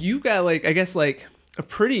 And Jake, you've got like, I guess like a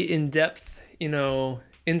pretty in-depth, you know,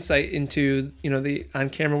 insight into, you know, the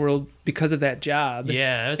on-camera world because of that job.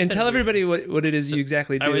 Yeah. And tell everybody what it is you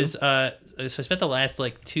exactly do. I was, so I spent the last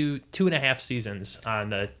like two and a half seasons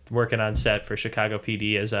on working on set for Chicago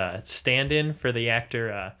PD as a stand-in for the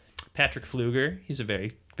actor, Patrick Fluger. He's a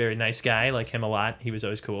very, very nice guy. I like him a lot. He was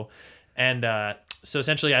always cool. And so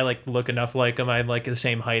essentially I like look enough like him. I'm like the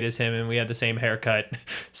same height as him, and we had the same haircut.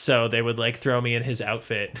 So they would like throw me in his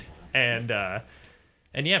outfit. And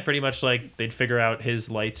yeah, pretty much like they'd figure out his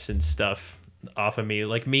lights and stuff off of me.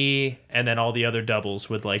 Like me and then all the other doubles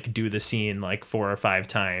would like do the scene like 4 or 5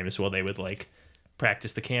 times while they would like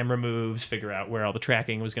practice the camera moves, figure out where all the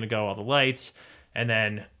tracking was going to go, all the lights. And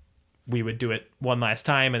then we would do it one last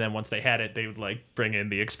time, and then once they had it, they would like bring in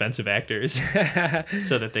the expensive actors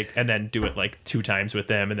so that they, and then do it like 2 times with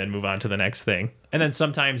them and then move on to the next thing. And then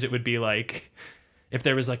sometimes it would be like, if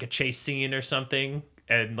there was like a chase scene or something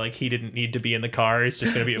and like he didn't need to be in the car, it's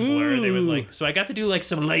just going to be a blur. They would like, so I got to do like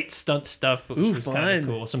some light stunt stuff, which was kind of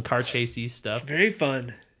cool. Some car chasey stuff. Very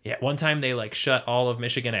fun. Yeah, one time they like shut all of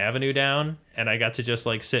Michigan Avenue down, and I got to just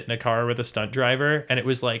like sit in a car with a stunt driver, and it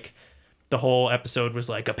was like, the whole episode was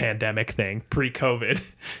like a pandemic thing, pre-COVID,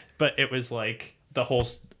 but it was like the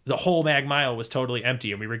whole Mag Mile was totally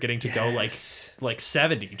empty, and we were getting to go like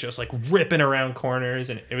 70, just like ripping around corners,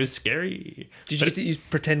 and it was scary. Did you get to use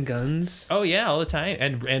pretend guns? Oh yeah, all the time,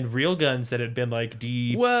 and real guns that had been like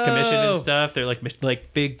decommissioned and stuff. They're like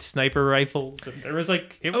big sniper rifles, and there was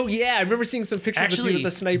like oh yeah, I remember seeing some pictures actually of you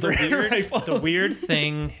with the sniper rifle. The weird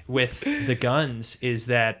thing with the guns is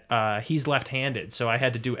that he's left-handed, so I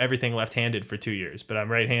had to do everything left-handed for 2 years, but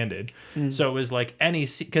I'm right-handed. So it was like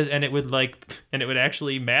it would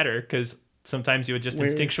actually matter, because sometimes you would just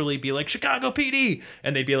instinctually be like, Chicago PD,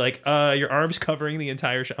 and they'd be like, your arm's covering the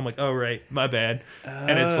entire shot. I'm like, oh right, my bad.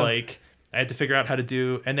 And it's like I had to figure out how to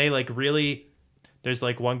do, and they like really, there's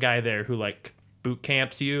like one guy there who like boot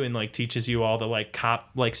camps you and like teaches you all the like cop,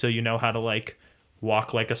 like, so you know how to like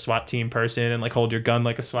walk like a SWAT team person and like hold your gun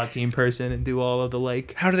like a SWAT team person and do all of the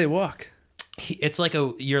like. How do they walk? It's like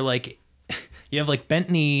you have like bent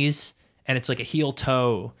knees, and it's like a heel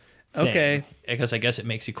toe thing, okay, because I guess it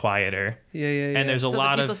makes you quieter. Yeah. And there's a So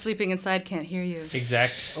lot the people of sleeping inside can't hear you.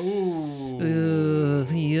 Ooh.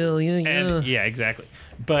 yeah. And yeah, exactly.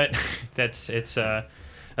 But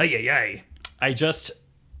I just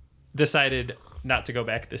decided not to go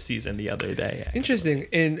back this season the other day. Actually. Interesting.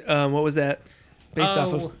 And what was that based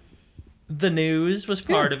off of? The news was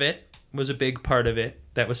part of it. Was a big part of it.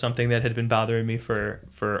 That was something that had been bothering me for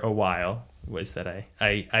a while. Was that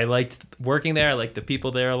I liked working there. I liked the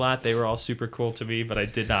people there a lot. They were all super cool to me, but I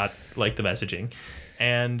did not like the messaging.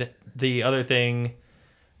 And the other thing,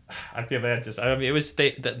 I feel bad. It was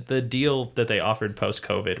the deal that they offered post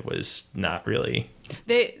COVID was not really.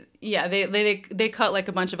 They cut like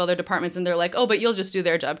a bunch of other departments, and they're like, oh, but you'll just do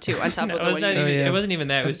their job too on top of the one you do. It wasn't even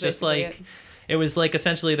that. It was just like, it was like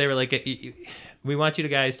essentially they were like, we want you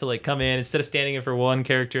guys to like come in, instead of standing in for one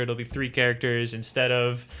character, it'll be 3 characters instead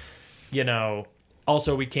of, you know.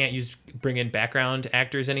 Also, we can't bring in background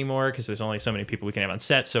actors anymore because there's only so many people we can have on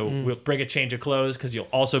set. So we'll bring a change of clothes because you'll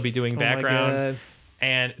also be doing background.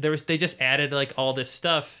 And they just added like all this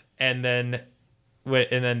stuff, but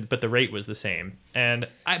the rate was the same.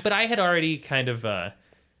 But I had already kind of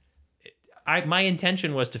my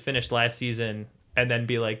intention was to finish last season and then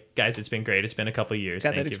be like, guys, it's been great. It's been a couple of years.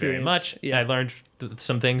 Thank you very much. Yeah. I learned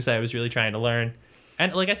some things that I was really trying to learn.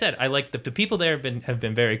 And like I said, I like the people there have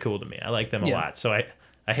been very cool to me. I like them a lot. So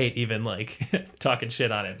I hate even like talking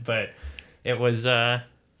shit on it, but it was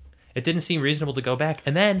it didn't seem reasonable to go back.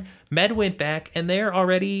 And then Med went back and they're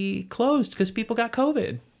already closed because people got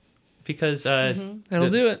COVID. Because That'll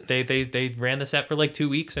do it. They ran the set for like 2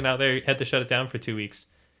 weeks and now they had to shut it down for 2 weeks.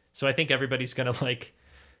 So I think everybody's gonna like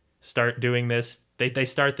start doing this. They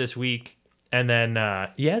start this week, and then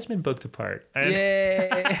Yasmin booked a part. Yay!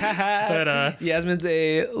 But Yasmin's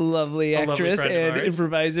a lovely lovely actress friend of and ours.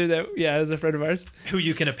 improviser that is a friend of ours. who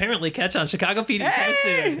you can apparently catch on Chicago PD quite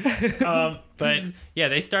soon. But yeah,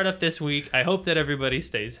 they start up this week. I hope that everybody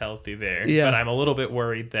stays healthy there. Yeah. But I'm a little bit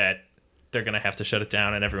worried that they're gonna have to shut it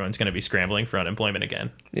down and everyone's gonna be scrambling for unemployment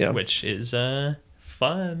again. Yeah. Which is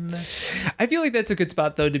fun. I feel like that's a good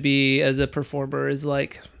spot though to be as a performer, is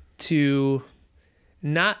like to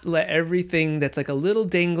not let everything that's like a little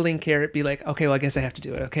dangling carrot be like, okay, well, I guess I have to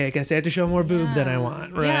do it. Okay, I guess I have to show more boob than I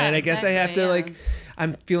want, right? Yeah, I guess I have to exactly, like,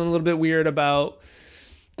 I'm feeling a little bit weird about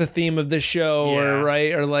the theme of the show, Yeah. or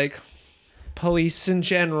right, or like police in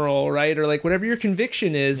general, right, or like whatever your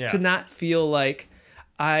conviction is, Yeah. to not feel like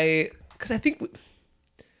because I think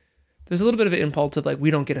there's a little bit of an impulse of like,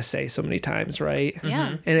 we don't get a say so many times, right?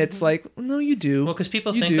 Yeah. And it's like, no, you do. Well, because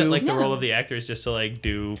people You think that do. like the Yeah. role of the actor is just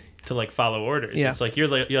to like follow orders. Yeah. It's like you're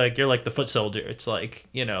like the foot soldier. It's like,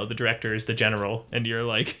 you know, the director is the general, and you're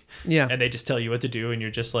like, Yeah. and they just tell you what to do, and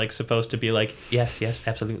you're just like supposed to be like, yes,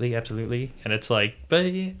 absolutely, absolutely, and it's like, but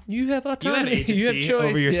You have autonomy. You have agency choice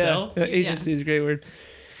over yourself. Yeah. Agency is a great word.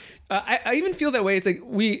 I even feel that way. It's like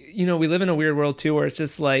we live in a weird world too, where it's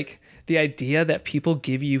just like the idea that people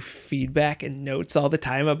give you feedback and notes all the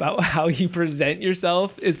time about how you present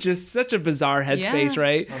yourself is just such a bizarre headspace, Yeah.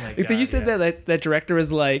 right? Oh my Like God, you said yeah. that director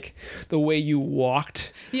was like the way you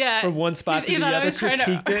walked Yeah. from one spot to You the thought I other, was trying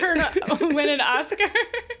critiqued it. to win an Oscar.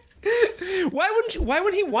 Why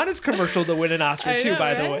wouldn't he want his commercial to win an Oscar I too, know,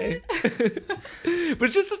 by the right? way? But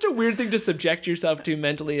it's just such a weird thing to subject yourself to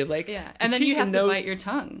mentally, of like, Yeah. And then you have critiquing to bite notes. your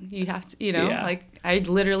tongue. You have to, Yeah. like I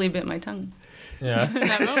literally bit my tongue yeah. in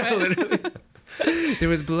that moment. There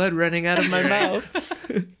was blood running out of my mouth.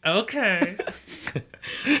 Okay.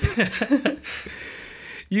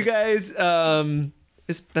 You guys,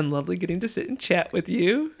 it's been lovely getting to sit and chat with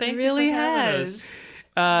you. Thank It really you for having has. us.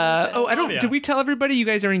 I don't. yeah. Did we tell everybody you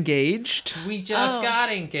guys are engaged? We just Oh.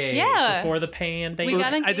 got engaged Yeah. before the pandemic. We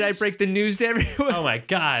got Oops, did I engaged. break the news to everyone? Oh my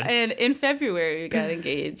God. And in February we got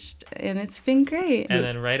engaged, and it's been great. And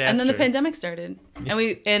then right after. And then the pandemic started, and that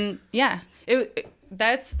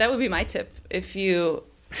would be my tip if you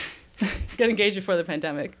get engaged before the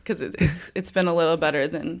pandemic, because it's been a little better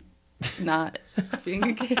than not being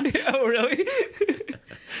engaged. Oh, really?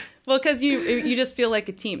 Well, because you just feel like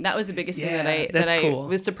a team. That was the biggest thing Yeah, that's cool.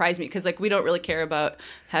 was surprised me, because like we don't really care about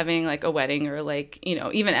having like a wedding or like, you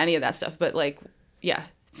know, even any of that stuff, but like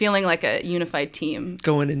feeling like a unified team.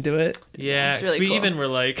 Going into it. yeah, It's really 'cause we cool. even were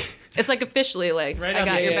like, It's like officially like Right I on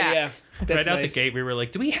got the- your back. That's right out nice. the gate, we were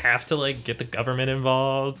like, do we have to like get the government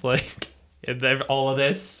involved? Like, all of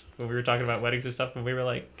this when we were talking about weddings and stuff, and we were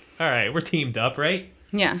like, all right, we're teamed up, right?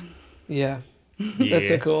 Yeah. Yeah. That's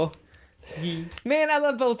so cool. Man, I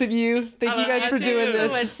love both of you. Thank you guys for too. doing So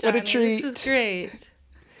this. What a treat. This is great.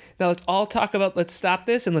 Now let's stop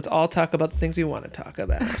this and let's all talk about the things we want to talk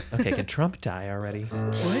about. Okay, can Trump die already?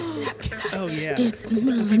 What? Oh, yeah. Dance in the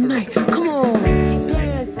middle of the night. Come on.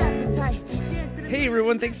 Dance appetite. Dance to the Hey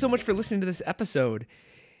everyone, thanks so much for listening to this episode.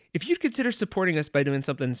 If you'd consider supporting us by doing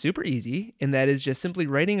something super easy, and that is just simply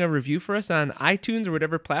writing a review for us on iTunes or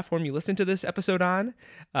whatever platform you listen to this episode on,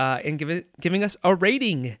 and giving us a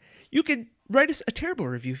rating. You could write us a terrible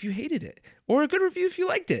review if you hated it, or a good review if you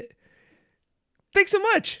liked it. Thanks so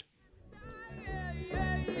much.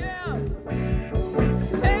 yeah, yeah.